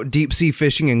he's out deep sea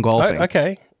fishing and golfing. Oh,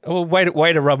 okay. Well, way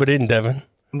to rub it in, Devin.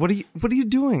 What are you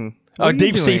doing? What Oh, are you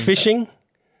deep sea doing? fishing?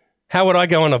 How would I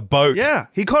go on a boat? Yeah,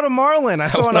 he caught a marlin. I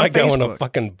How saw would it on I go Facebook. on a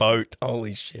fucking boat?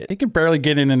 Holy shit. he can barely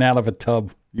get in and out of a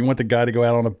tub. You want the guy to go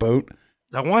out on a boat?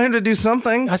 I want him to do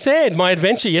something. I said my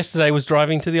adventure yesterday was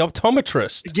driving to the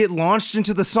optometrist. Get launched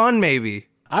into the sun, maybe.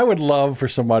 I would love for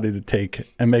somebody to take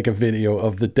and make a video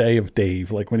of the day of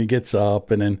Dave, like when he gets up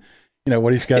and then,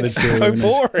 what he's got to do. so and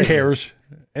boring.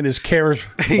 His care's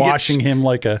washing him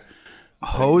like a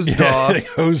Hosed off. they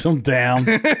hose him down.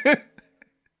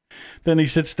 Then he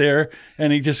sits there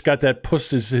and he just got that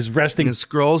his resting. And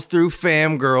scrolls through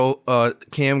cam girls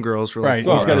for like Right,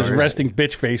 4 he's got his hours. resting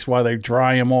bitch face while they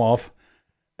dry him off.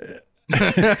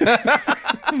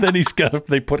 Then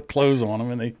they put clothes on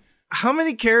him and they How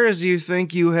many carers do you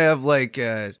think you have like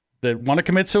want to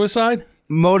commit suicide.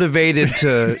 motivated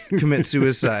to commit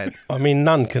suicide I mean,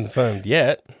 none confirmed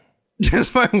yet.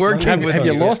 just by working Have with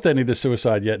you you? lost any to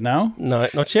suicide yet? No, No,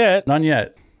 not yet. none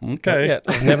yet. Not Okay. yet.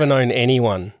 I've never known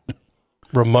anyone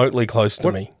remotely close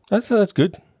to me. That's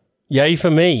good. Yay for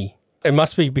me. It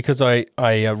must be because I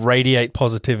radiate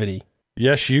positivity.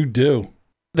 Yes, you do.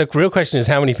 The real question is,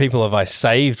 how many people have I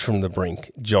saved from the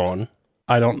brink, John?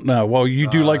 I don't know. Well, you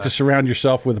do like to surround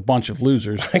yourself with a bunch of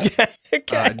losers.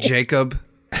 Okay. Jacob,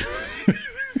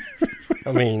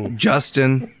 I mean,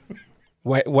 Justin,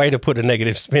 way to put a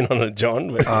negative spin on it,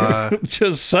 John. But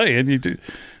Just saying, you do.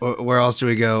 where else do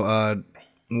we go?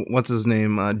 What's his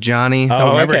name? Johnny.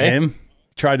 Oh, remember okay. him?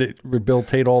 Tried to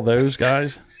rehabilitate all those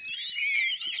guys.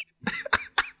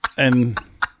 And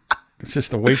it's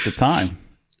just a waste of time.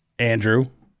 Andrew.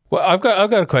 well, I've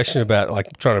got a question about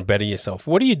like trying to better yourself.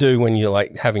 What do you do when you're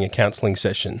like having a counseling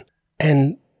session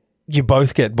and you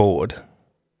both get bored,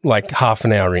 like half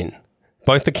an hour in,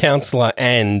 both the counselor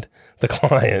and the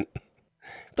client?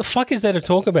 The fuck is there to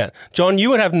talk about? John, you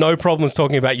would have no problems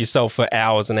talking about yourself for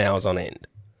hours and hours on end.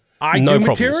 I No do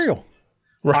problems. material.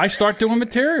 I start doing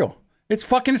material. It's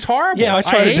horrible. Yeah, I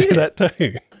try to hate do it. that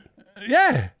too.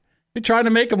 Yeah. You're trying to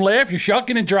make them laugh. You're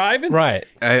shucking and driving. Right.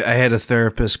 I had a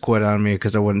therapist quit on me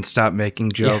because I wouldn't stop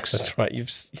making jokes That's right. You've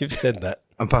said that.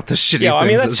 about the shitty Yeah, I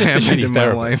mean things that's just a happened shitty in my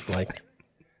therapist. life. Like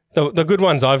the good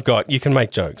ones I've got, you can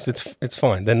make jokes. It's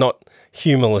fine. They're not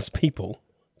humorless people.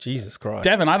 Jesus Christ.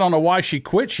 Devin, I don't know why she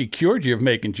quit. She cured you of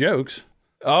making jokes.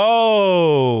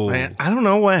 Oh, Man, I don't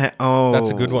know what. Oh, that's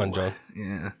a good one, John.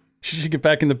 Yeah, She should get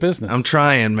back in the business. I'm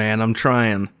trying, man. I'm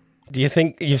trying. Do you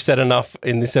think you've said enough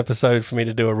in this episode for me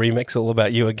to do a remix all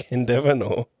about you again, Devin?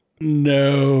 Or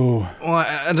No. Well,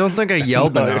 I don't think I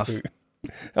yelled No. enough. That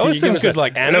was you some give us good,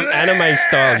 like anime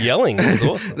style yelling. It was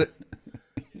awesome.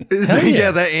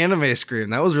 Yeah, that anime scream.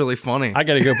 That was really funny. I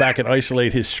got to go back and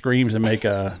isolate his screams and make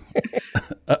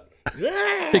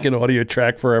make an audio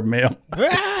track for our mail.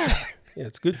 Yeah,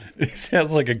 it's good. It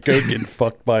sounds like a goat getting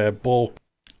fucked by a bull.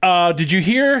 Did you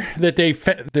hear that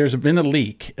there's been a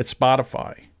leak at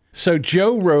Spotify? So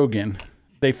Joe Rogan,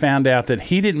 they found out that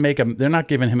he didn't make they're not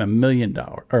giving him $1 million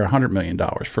or $100 million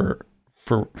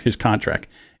for his contract.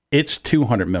 It's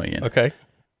 $200 million. Okay.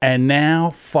 And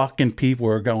now fucking people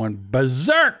are going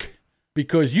berserk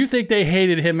because you think they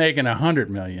hated him making $100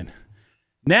 million.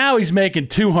 Now he's making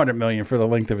 $200 million for the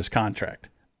length of his contract.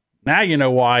 Now you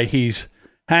know why he's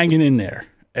hanging in there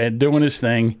and doing his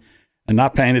thing and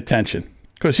not paying attention.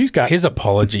 Because he's got... His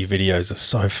apology videos are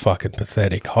so fucking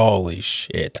pathetic. Holy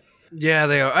shit. Yeah,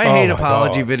 they are. I hate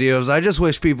apology videos. I just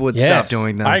wish people would stop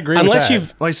doing them. I agree unless with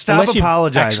that. Like, stop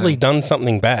apologizing. You've actually done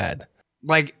something bad.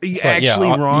 Like, you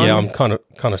So, wrong. I'm kind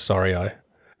of sorry I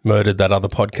murdered that other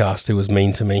podcast who was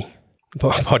mean to me.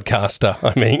 Podcaster,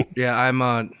 I mean. Yeah,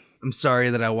 I'm sorry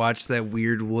that I watched that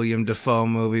weird William Dafoe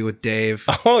movie with Dave.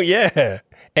 Oh, yeah.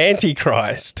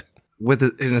 Antichrist. With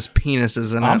it in his penis,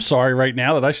 isn't it? I'm sorry right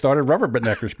now that I started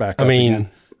Rubberneckers back up I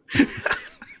mean, again.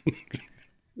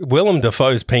 Willem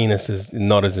Dafoe's penis is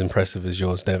not as impressive as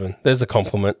yours, Devin. There's a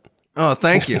compliment. Oh,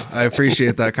 thank you. I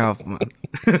appreciate that compliment.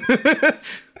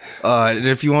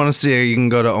 If you want to see it, you can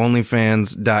go to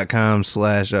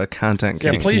onlyfans.com/content.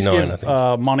 Yeah, please 69,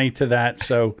 give money to that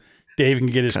so Dave can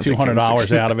get his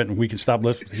 $200 out of it and we can stop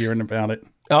hearing about it.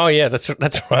 Oh, yeah, that's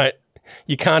right.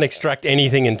 You can't extract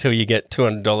anything until you get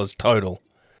 $200 total.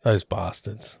 Those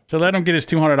bastards. So let him get his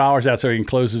 $200 out so he can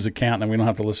close his account and then we don't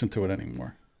have to listen to it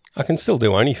anymore. I can still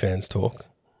do OnlyFans talk.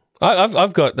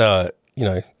 I've got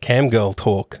cam girl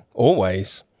talk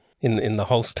always in the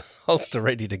holster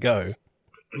ready to go.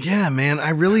 Yeah, man,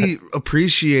 I really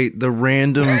appreciate the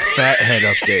random fathead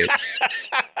updates.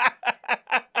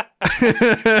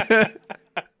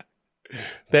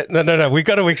 No, we've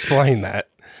got to explain that.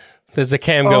 There's a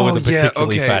cam girl with a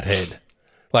particularly fat head.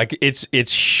 Like it's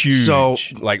huge. So,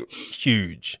 like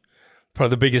huge. Probably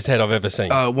the biggest head I've ever seen.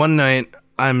 One night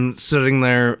I'm sitting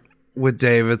there with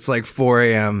Dave. It's like 4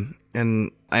 a.m.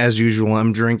 and as usual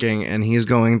I'm drinking and he's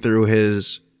going through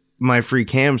his My Free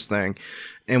Cams thing.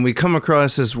 And we come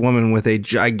across this woman with a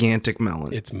gigantic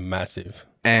melon. It's massive.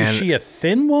 And is she a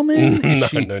thin woman?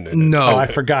 No. Oh, I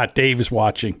forgot. Dave is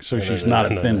watching, so she's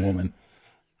not a thin woman.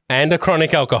 And a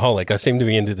chronic alcoholic. I seem to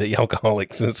be into the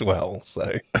alcoholics as well.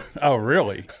 So. Oh,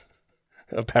 really?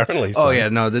 Apparently so. Oh, yeah.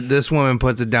 No, this woman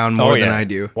puts it down more than I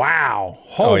do. Wow.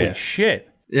 Holy shit.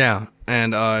 Yeah.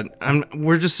 And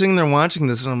we're just sitting there watching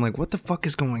this, and I'm like, what the fuck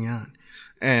is going on?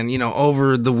 And,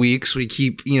 over the weeks, we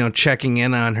keep, checking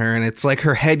in on her, and it's like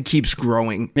her head keeps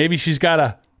growing. Maybe she's got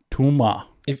a tumor.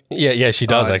 Yeah, she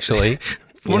does, actually.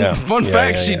 Fun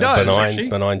fact, she does.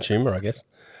 Benign tumor, I guess.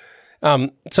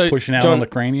 So pushing out John, on the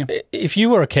cranium. If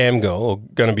you were a cam girl or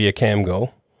going to be a cam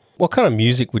girl, what kind of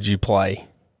music would you play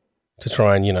to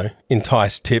try and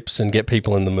entice tips and get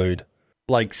people in the mood?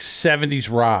 Like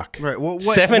 70s rock. Right. Well,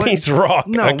 70s rock.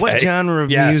 No, okay. what genre of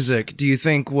music do you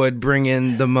think would bring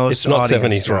in the most? It's not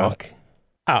audience? 70s rock.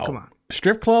 Oh, come on.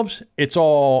 Strip clubs. It's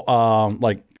all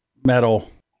like metal.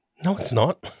 No, it's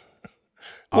not.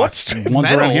 What strip ones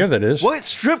metal? around here that is. What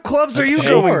strip clubs are you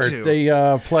going to? They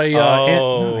play.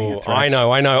 I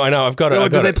know. I've got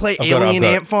it. Do they play Alien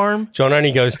Ant Farm? John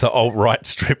only goes to alt-right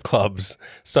strip clubs,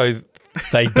 so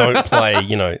they don't play,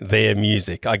 their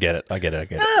music. I get it. No,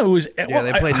 it was. they played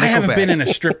Nickelback. I haven't been in a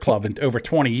strip club in over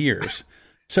 20 years.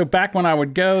 So back when I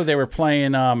would go, they were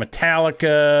playing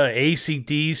Metallica,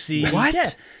 AC/DC. What? Yeah.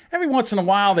 Every once in a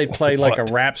while, they'd play like a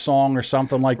rap song or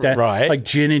something like that, right? Like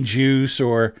Gin and Juice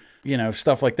or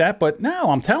stuff like that. But no,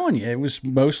 I'm telling you, it was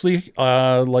mostly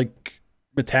like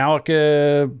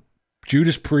Metallica,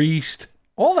 Judas Priest,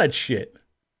 all that shit.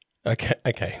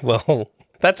 Okay. Well,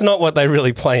 that's not what they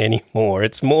really play anymore.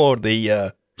 It's more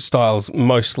the styles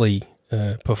mostly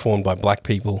performed by black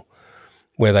people,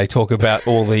 where they talk about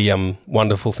all the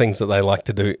wonderful things that they like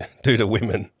to do to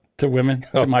women. To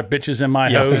my bitches and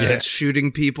my hoes. Yeah.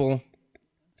 Shooting people,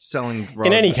 selling drugs.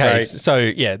 In any case,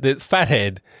 the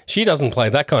fathead, she doesn't play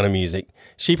that kind of music.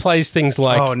 She plays things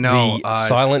like the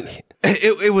silent...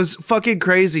 It was fucking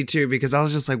crazy, too, because I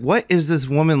was just like, what is this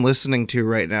woman listening to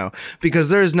right now? Because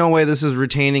there is no way this is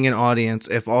retaining an audience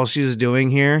if all she's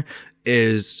doing here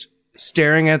is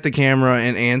staring at the camera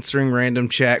and answering random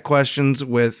chat questions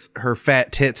with her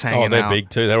fat tits hanging out. Oh, they're big,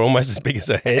 too. They're almost as big as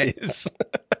her head is.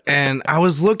 And I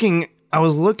was looking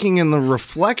in the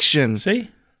reflection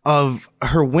of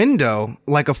her window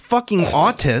like a fucking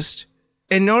autist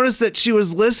and noticed that she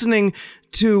was listening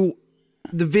to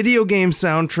the video game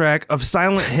soundtrack of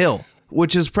Silent Hill,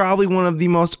 which is probably one of the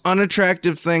most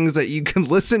unattractive things that you can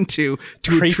listen to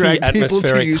attract people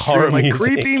to you. Like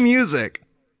creepy music.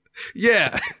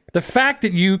 Yeah. The fact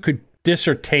that you could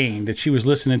discertain that she was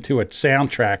listening to a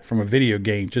soundtrack from a video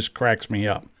game just cracks me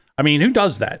up. I mean, who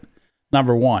does that?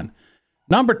 Number one.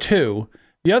 Number two,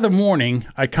 the other morning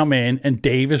I come in and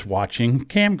Dave is watching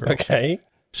cam girls. Okay.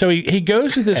 So he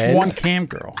goes to this one cam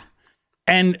girl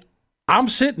and I'm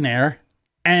sitting there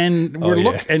And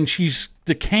and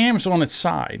the cam's on its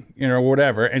side, or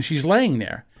whatever, and she's laying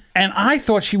there. And I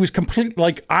thought she was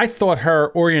I thought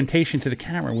her orientation to the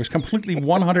camera was completely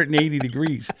 180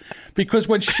 degrees. Because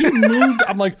when she moved,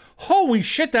 I'm like, holy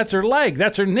shit, that's her leg.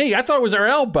 That's her knee. I thought it was her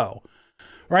elbow.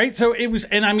 Right? So it was,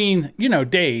 and I mean,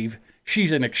 Dave,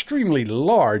 she's an extremely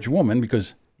large woman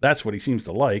because that's what he seems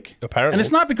to like. Apparently. And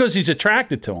it's not because he's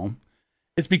attracted to him.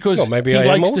 It's because he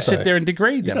likes to sit there and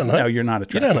degrade them. No, you're not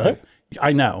attracted to him.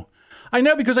 I know. I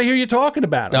know because I hear you talking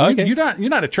about them. Okay. You're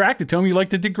not attracted to them. You like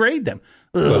to degrade them.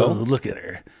 Well, look at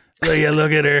her.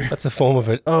 Look at her. That's a form of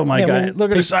it. Oh my God! Look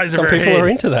at the size of her head. Some people are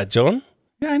into that, John.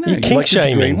 Yeah, I know. You're kink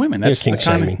shaming women. That's kink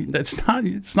shaming.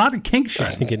 It's not a kink shame.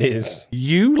 I think it is.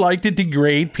 You like to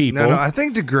degrade people. No, I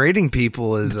think degrading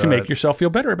people is to make yourself feel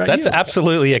better about That's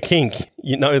absolutely a kink.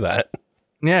 You know that.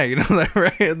 Yeah, you know that,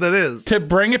 right? That is. To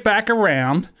bring it back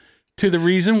around to the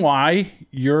reason why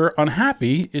you're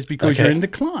unhappy is because you're in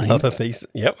decline. Another thesis.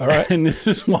 Yep. All right. And this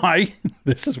is why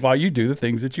you do the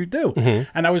things that you do.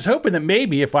 Mm-hmm. And I was hoping that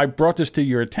maybe if I brought this to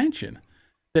your attention,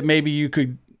 that maybe you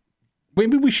could.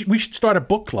 Maybe we should start a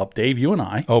book club, Dave. You and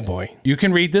I. Oh boy. You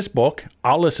can read this book.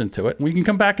 I'll listen to it. And we can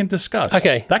come back and discuss.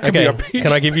 Okay. That could be our.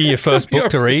 Can I give you your first book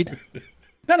to read?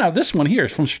 No. This one here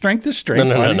is From Strength to Strength.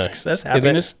 No. Success,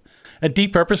 happiness, a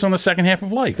deep purpose on the second half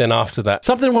of life. Then after that,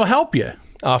 something will help you.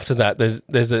 After that,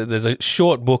 there's a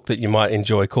short book that you might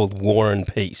enjoy called War and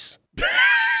Peace.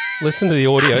 Listen to the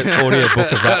audio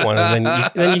book of that one, and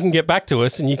then you can get back to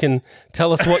us and you can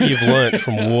tell us what you've learned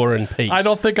from War and Peace. I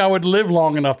don't think I would live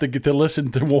long enough to get to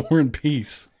listen to War and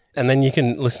Peace. And then you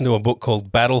can listen to a book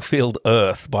called Battlefield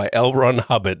Earth by L. Ron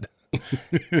Hubbard.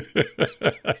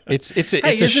 It's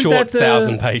a short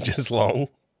 1,000 pages long.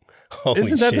 Holy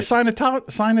Isn't that shit. the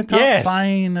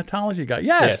Scientology guy?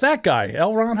 Yes, that guy,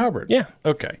 L. Ron Hubbard. Yeah.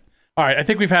 Okay. All right. I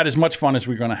think we've had as much fun as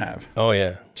we're going to have. Oh,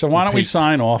 yeah. So why don't we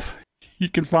sign off? You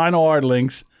can find all our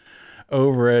links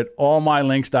over at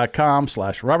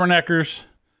allmylinks.com/rubberneckers,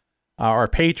 our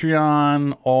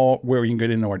Patreon, where you can get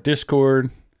into our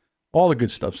Discord. All the good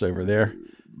stuff's over there.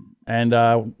 And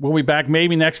we'll be back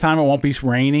maybe next time. It won't be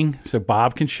raining, so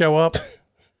Bob can show up.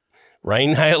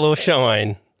 Rain, hail, or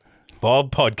shine.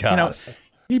 Bob Podcast.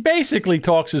 He basically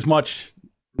talks as much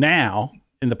now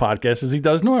in the podcast as he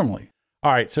does normally.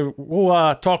 All right, so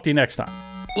we'll talk to you next time.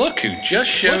 Look who just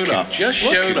showed up. Just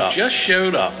showed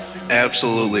up.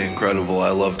 Absolutely incredible. I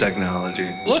love technology.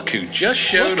 Look who just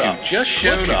showed up. Just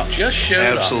showed up.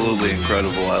 Absolutely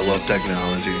incredible. I love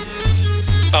technology.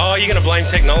 Oh, you're going to blame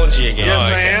technology again. Yes,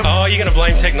 I am. Oh, you're going to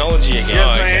blame technology again. Yes,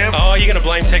 I am. Oh, you're going to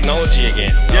blame technology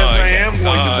again. Yes, I am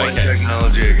going to blame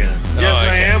technology again. Yes,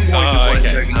 I am going to blame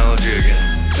technology again.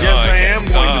 Yes, I am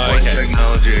going to blame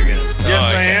technology again. Yes,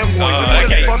 I am going to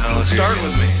blame technology. Don't even fucking start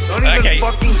with me. Don't even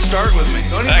fucking start with me.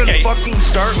 Don't even fucking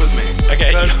start with me.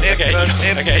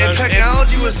 If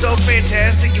technology was so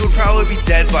fantastic, you would probably be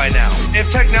dead by now.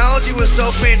 If technology was so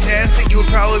fantastic, you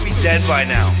would probably be dead by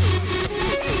now.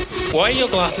 Why are your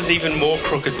glasses even more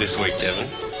crooked this week, Devin?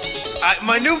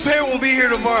 My new pair will be here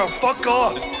tomorrow. Fuck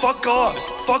off. Fuck off.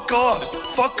 Fuck off.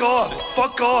 Fuck off.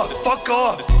 Fuck off. Fuck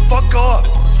off. Fuck off.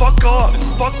 Fuck off.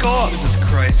 Fuck off. Jesus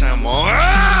Christ, I'm on.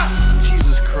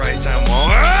 Jesus Christ, I'm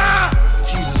on.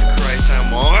 Jesus Christ,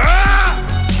 I'm on.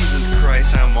 Jesus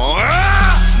Christ, I'm on.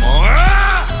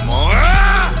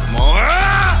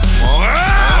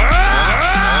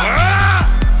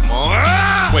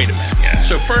 Wait a minute. Yeah.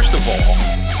 So first of all,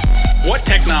 what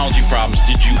technology problems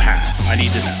did you have? I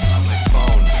need to know. On my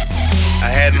phone. I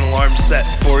had an alarm set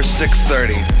for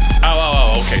 6:30.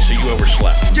 Oh, okay. So you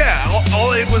overslept. Yeah,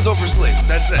 all it was oversleep.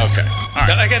 That's it. Okay. All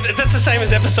right. Okay, that's the same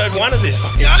as episode 1 of this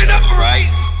fucking Got it up right.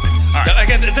 All right.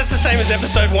 Okay, that's the same as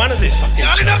episode 1 of this fucking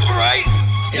Got it up right.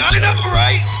 Got it up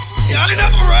right. Got it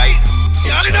up right.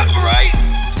 Got it up right.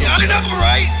 Got it up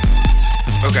right.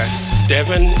 Okay.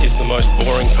 Devin is the most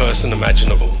boring person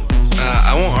imaginable.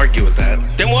 I won't argue with that.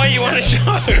 Then why are you on a show?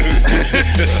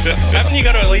 Haven't you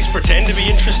got to at least pretend to be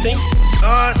interesting?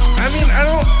 I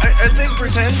think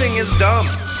pretending is dumb.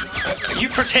 You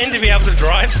pretend to be able to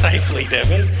drive safely,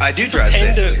 Devin. I do drive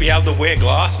pretend safely. to be able to wear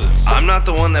glasses. I'm not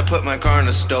the one that put my car in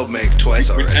a stove make twice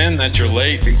already. Pretend that you're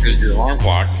late because your alarm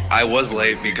clock. I was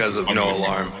late because of no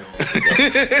alarm.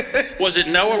 Was it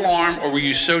no alarm, or were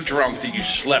you so drunk that you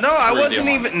slept? No, I wasn't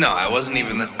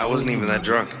even that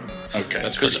drunk. Okay,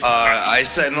 that's because I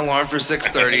set an alarm for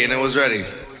 6:30 and it was ready.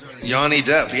 Johnny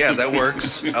Depp, yeah, that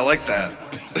works. I like that.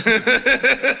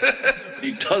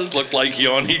 He does look like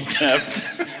Johnny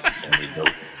Depp.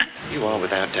 You are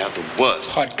without doubt the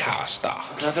worst podcaster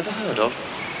I've ever heard of.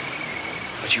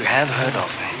 But you have heard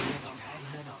of me.